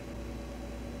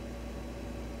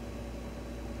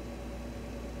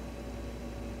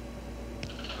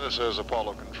 This is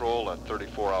Apollo Control at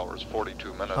 34 hours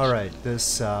 42 minutes. All right.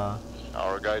 This Our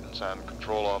guidance and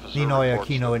control officer Ninoy reports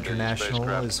Aquino that the International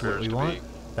spacecraft is what appears we to want. be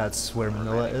That's where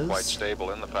Manila remaining quite is.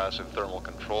 stable in the passive thermal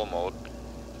control mode.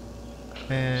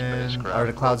 And Spacecraft are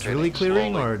the clouds really rotating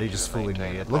clearing, slowly or are they to just fooling me?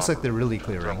 maintain It looks like proper they're really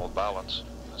clearing. Thermal balance.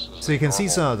 This is So you can see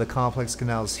normal, some of the complex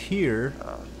canals here.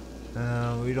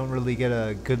 We don't really get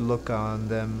a good look on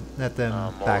them at them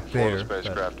mode back for there, the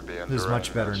spacecraft to be but this is enduring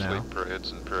much better now. sleep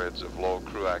periods and periods of low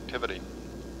crew activity.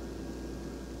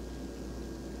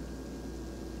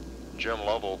 Jim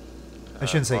Lovell I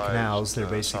shouldn't say advised, canals, they're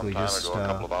some basically time just ago, a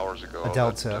couple of hours ago, a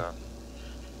delta. that,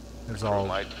 There's crew all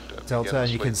might, delta, begin and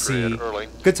the you can sleep period see early,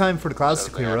 good time for the clouds to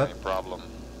instead of clear having up. any problem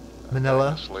Manila,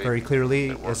 getting to sleep. very clearly,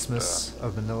 They weren't, Isthmus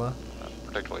of Manila.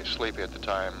 particularly sleepy at the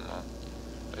time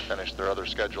they finished their other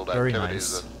scheduled Very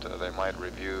activities, nice. that they might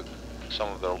review some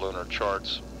of their lunar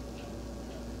charts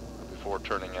before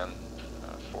turning in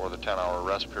for the 10-hour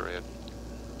rest period.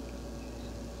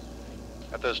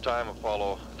 At this time,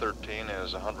 Apollo 13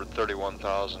 is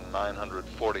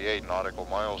 131,948 nautical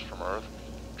miles from Earth,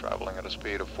 traveling at a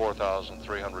speed of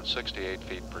 4,368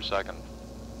 feet per second.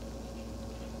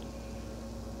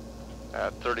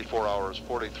 At 34 hours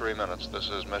 43 minutes, this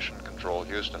is Mission Control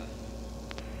Houston.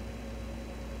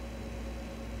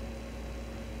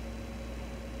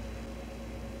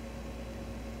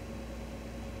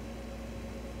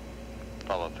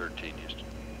 Apollo 13, Houston.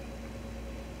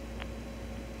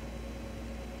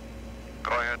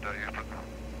 Go ahead, Houston.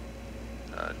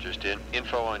 Just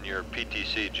info on your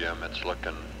PTC, Jim. It's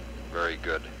looking very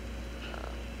good.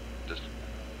 Just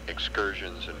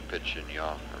excursions and pitch and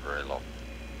yaw are very low.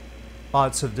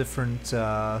 Lots of different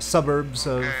suburbs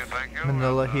of thank you.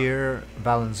 Manila here.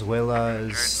 Valenzuela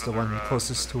is the one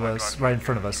closest to us, right in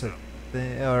front of us.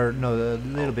 Or no, a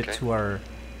little bit to our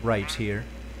right here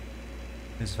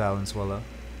is Valenzuela.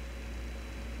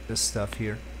 This stuff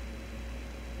here.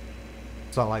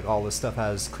 It's not like all this stuff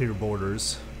has clear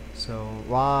borders. So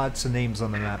lots of names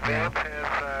on the map now.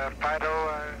 Has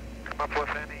Fido come up with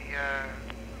any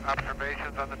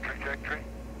observations on the trajectory?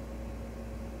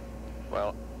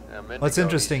 Well, What's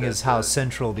interesting is how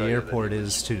central the airport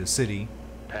is to the city,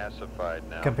 pacified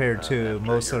now, compared to after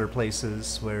most your other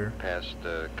places where past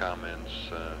comments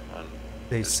on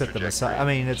they his set them trajectory aside. I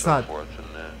mean, and it's so not forth, and,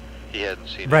 he hadn't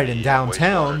seen right any in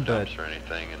downtown, wastewater but dumps or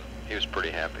anything, and he was pretty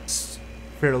happy. it's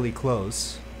fairly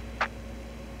close.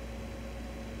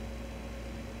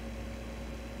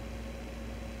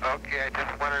 Okay, I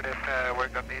just wondered if we're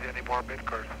going to need any more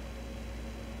mid-course.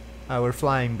 We're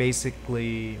flying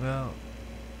basically, well,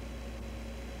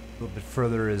 a little bit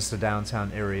further is the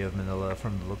downtown area of Manila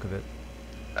from the look of it.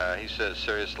 He says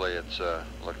seriously, it's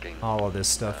looking All of this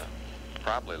stuff.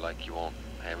 probably like you won't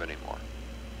have any more.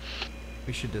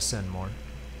 We should descend more.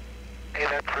 Hey,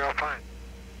 that's real fine.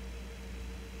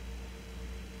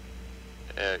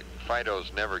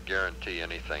 Fidos never guarantee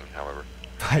anything, however.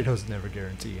 Fidos never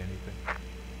guarantee anything.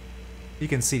 You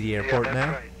can see the airport yeah,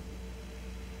 that's now, right.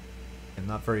 and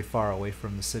not very far away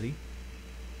from the city.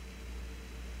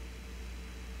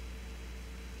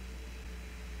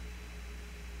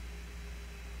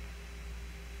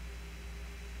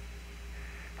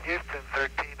 Houston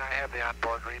 13, I have the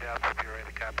onboard readouts if you're ready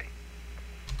to copy.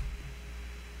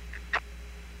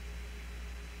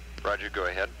 Roger, go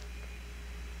ahead.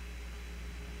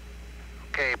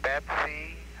 Okay, Bat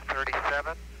C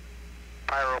 37,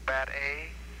 Pyrobat A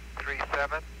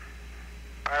 37,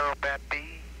 Pyrobat B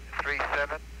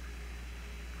 37,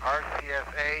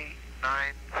 RCSA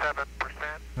 97%,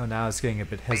 Oh, now it's getting a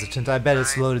bit hesitant. I bet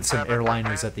it's loaded some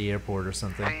airliners at the airport or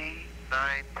something. C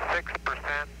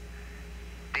 96%,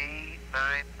 D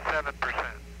 97%.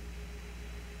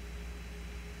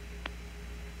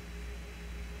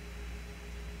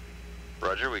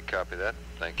 Roger, we copy that.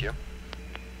 Thank you.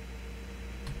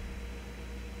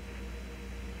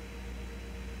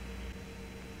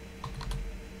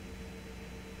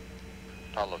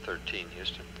 Apollo 13,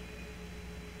 Houston.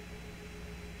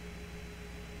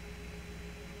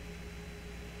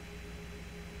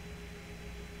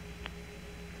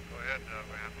 Go ahead,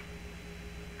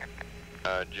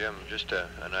 Vance. Jim, just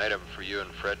an item for you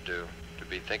and Fred to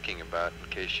be thinking about in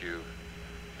case you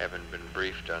haven't been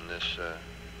briefed on this,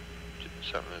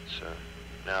 something that's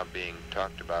now being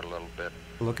talked about a little bit.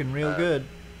 Looking real good.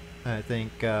 I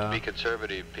think To be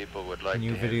conservative, people would like the new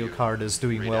to have video you card is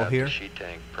doing read well out the here. sheet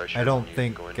tank pressure I don't when you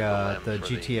think go into the LEM for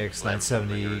GTX LEM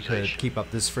 970 could familiarization keep up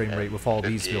this frame rate at with all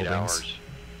these 58 buildings. hours.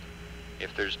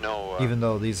 If there's no Even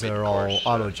though these are all mid-course,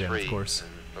 auto-gen, of three, course. then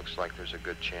it looks like there's a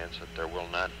good chance that there will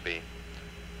not be.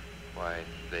 Why,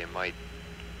 they might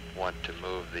want to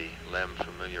move the LEM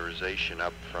familiarization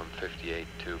up from 58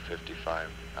 to 55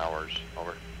 hours.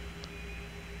 Over.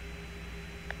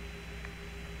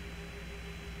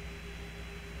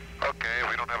 Okay, if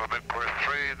we don't have a mid-course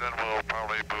 3, then we'll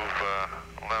probably move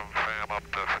LEM FAM up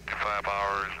to 55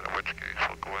 hours, in which case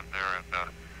we'll go in there and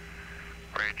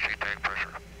range sheet tank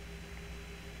pressure.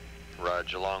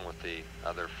 Raj, along with the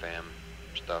other FAM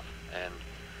stuff, and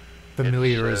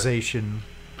Familiarization,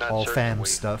 not all certain FAM we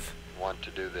stuff. want to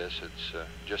do this. It's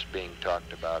just being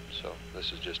talked about, so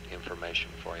this is just information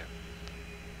for you.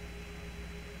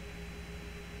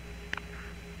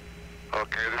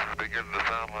 Okay, this is beginning to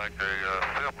sound like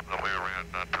a sim that we ran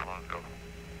not too long ago.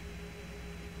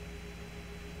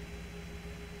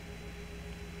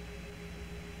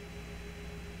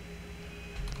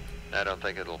 I don't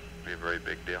think it'll be a very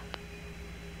big deal.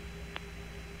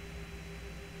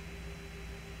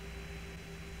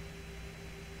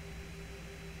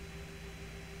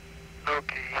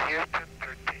 Okay, Houston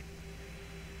 13.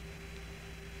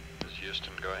 This is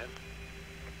Houston, go ahead.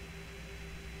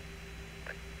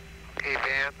 Okay,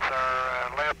 Vance,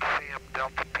 our lab CM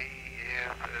Delta P is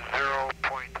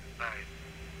 0.9.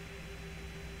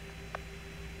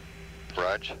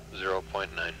 Raj,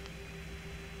 0.9.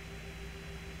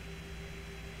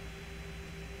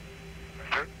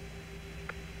 Sir?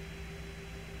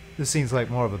 This seems like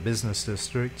more of a business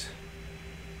district.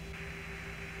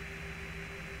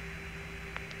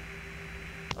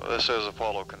 This is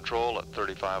Apollo Control at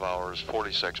 35 hours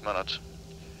 46 minutes.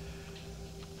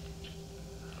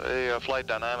 The flight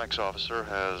dynamics officer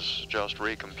has just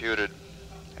recomputed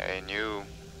a new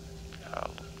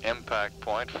impact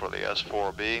point for the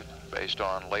S4B based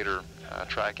on later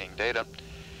tracking data.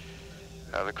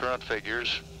 The current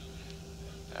figures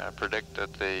predict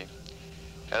that the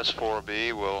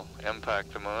S4B will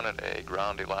impact the moon at a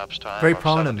ground elapse time Very of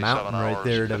prominent 77 mountain right hours,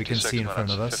 there that we can 56 see in front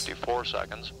minutes, of us. 54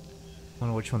 seconds.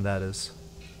 Wonder which one that is.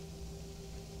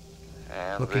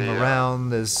 And Looking the around,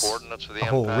 there's coordinates of the a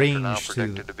whole impact are now range to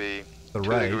predicted to be the 2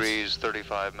 right, degrees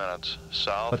 35 minutes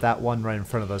south but that one right in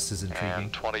front of us is and intriguing.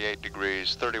 28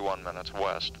 degrees 31 minutes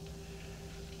west.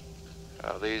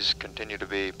 These continue to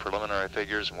be preliminary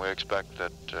figures, and we expect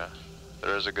that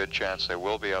there is a good chance they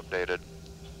will be updated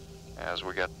as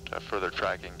we get further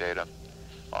tracking data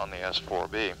on the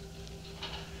S4B.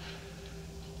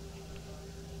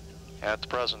 At the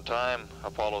present time,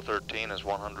 Apollo 13 is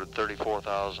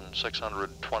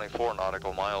 134,624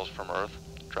 nautical miles from Earth,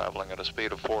 traveling at a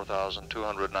speed of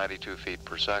 4,292 feet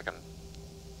per second.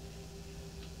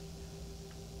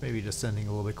 Maybe descending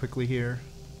a little bit quickly here.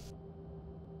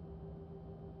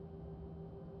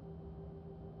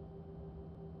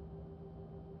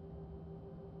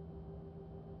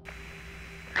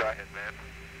 Go ahead, man.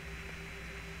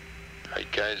 Are you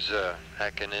guys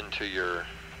hacking into your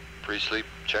pre-sleep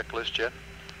checklist yet?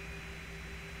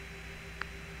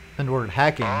 And the word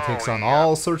hacking takes on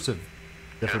all sorts of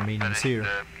different meanings here.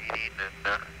 Eating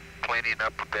and cleaning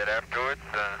up a bit afterwards.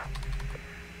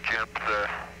 Jim's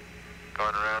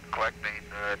going around collecting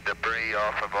debris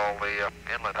off of all the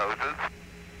inlet hoses.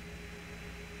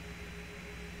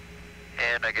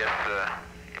 And I guess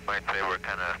you might say we're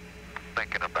kind of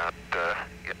thinking about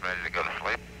getting ready to go to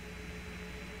sleep.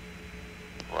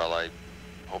 Well, I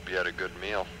hope you had a good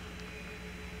meal.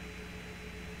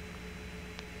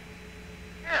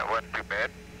 Yeah, it wasn't too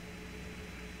bad.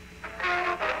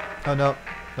 Oh no,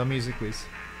 no music please.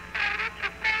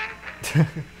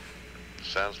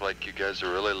 Sounds like you guys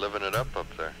are really living it up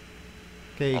there.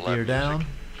 Okay, All that gear music, down.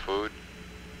 Food.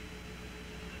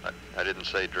 I didn't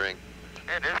say drink.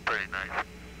 It is pretty nice.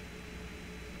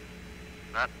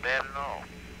 Not bad at all.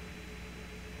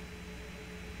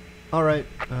 Alright,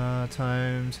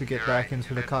 time to get You're back right,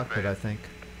 into the it's cockpit, bad. I think.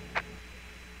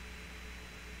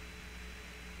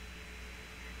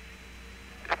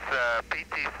 This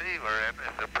PTC we're in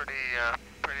is a pretty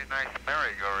nice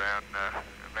merry-go-round,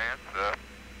 Vance.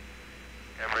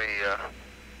 Every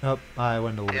Oh, I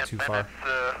went a little 10 too minutes,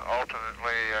 far.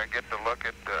 alternately get to look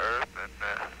at the Earth and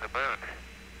the Moon.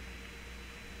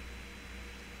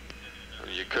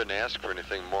 You couldn't ask for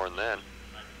anything more than that.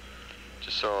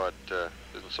 Just so it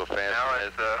isn't so fast. Now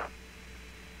it's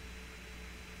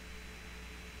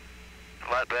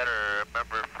a lot better.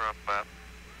 Remember from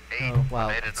 8, Oh, wow,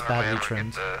 they didn't it's hardly badly ever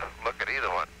trimmed. get to look at either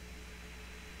one.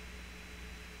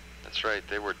 That's right.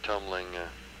 They were tumbling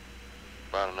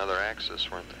about another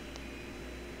axis, weren't they?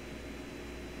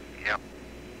 Yep.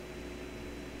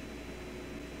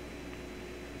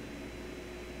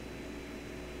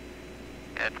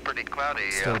 It's pretty cloudy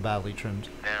Still badly trimmed.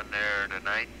 down there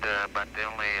tonight, but the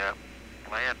only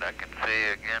land I can see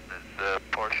again is a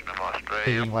portion of Australia.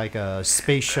 Taking like a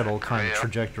space shuttle kind of Korea.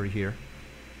 trajectory here.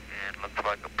 And looks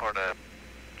like a part of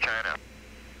China.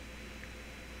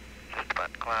 Just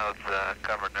about clouds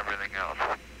covering everything else.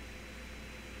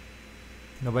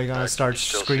 Nobody gonna Can start you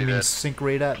still see screaming that sync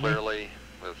rate at me? clearly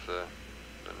with the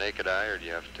naked eye, or do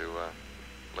you have to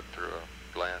look through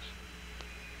a glass?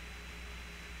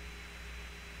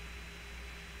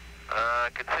 I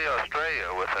can see Australia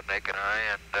with a naked eye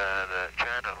and the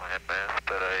China landmass,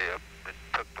 but I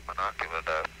took the binocular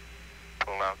to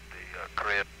pull out the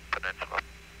Korean peninsula.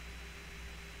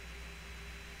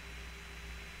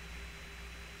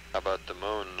 How about the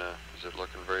moon? Is it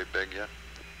looking very big yet?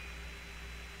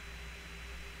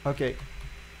 Okay,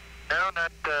 No,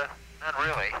 not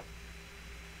really.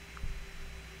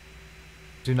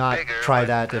 do not Bigger, try but,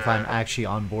 that if I'm actually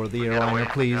on board the we got a airliner, ways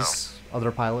to please,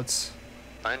 other pilots.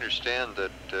 I understand that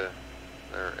they're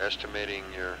estimating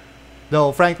your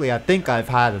Though, frankly, I think I've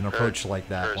had an approach like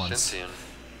that once. parasyncian.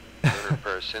 Lunar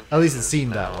parasyncian At least it is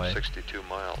seemed now that way. 62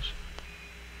 miles.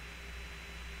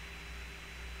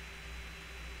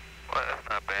 Well, that's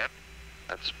not bad.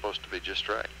 That's supposed to be just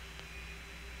right.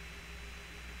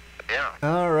 Yeah.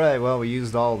 Alright, well, we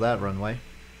used all that runway.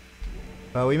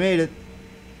 But we made it.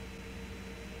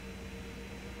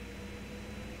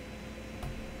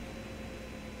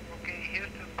 Okay,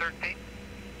 Houston 13.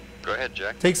 Go ahead,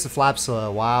 Jack. Takes the flaps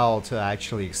a while to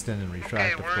actually extend and Okay,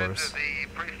 retract, of we're course. into the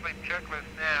pre-sleep checklist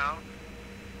now.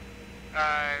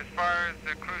 As far as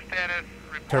the crew status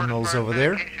report, Terminals as far over as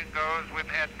there. medication goes, we've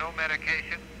had no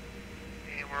medication,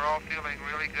 and we're all feeling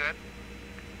really good.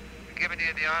 giving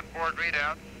you the onboard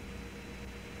readouts.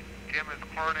 Jim is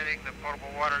chlorinating the potable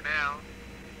water now.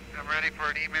 I'm ready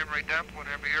for an e-memory dump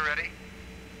whenever you're ready.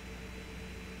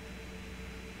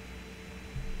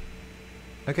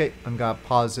 Okay, I'm gonna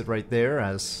pause it right there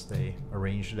as they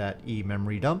arrange that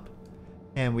e-memory dump.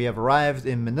 And we have arrived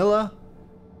in Manila.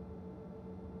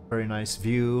 Very nice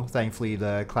view. Thankfully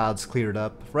the clouds cleared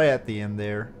up right at the end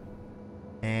there.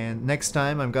 And next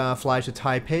time I'm gonna fly to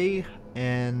Taipei,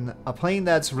 and a plane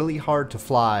that's really hard to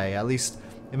fly. At least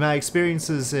in my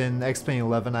experiences in X-Plane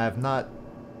 11, I have not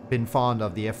been fond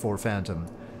of the F4 Phantom.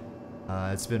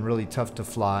 It's been really tough to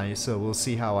fly, so we'll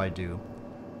see how I do.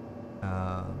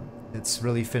 It's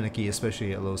really finicky,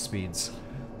 especially at low speeds.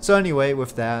 So anyway,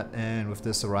 with that and with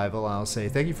this arrival, I'll say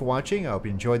thank you for watching. I hope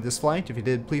you enjoyed this flight. If you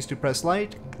did, please do press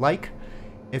like.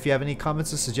 If you have any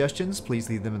comments or suggestions, please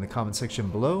leave them in the comment section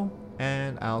below,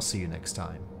 and I'll see you next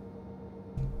time.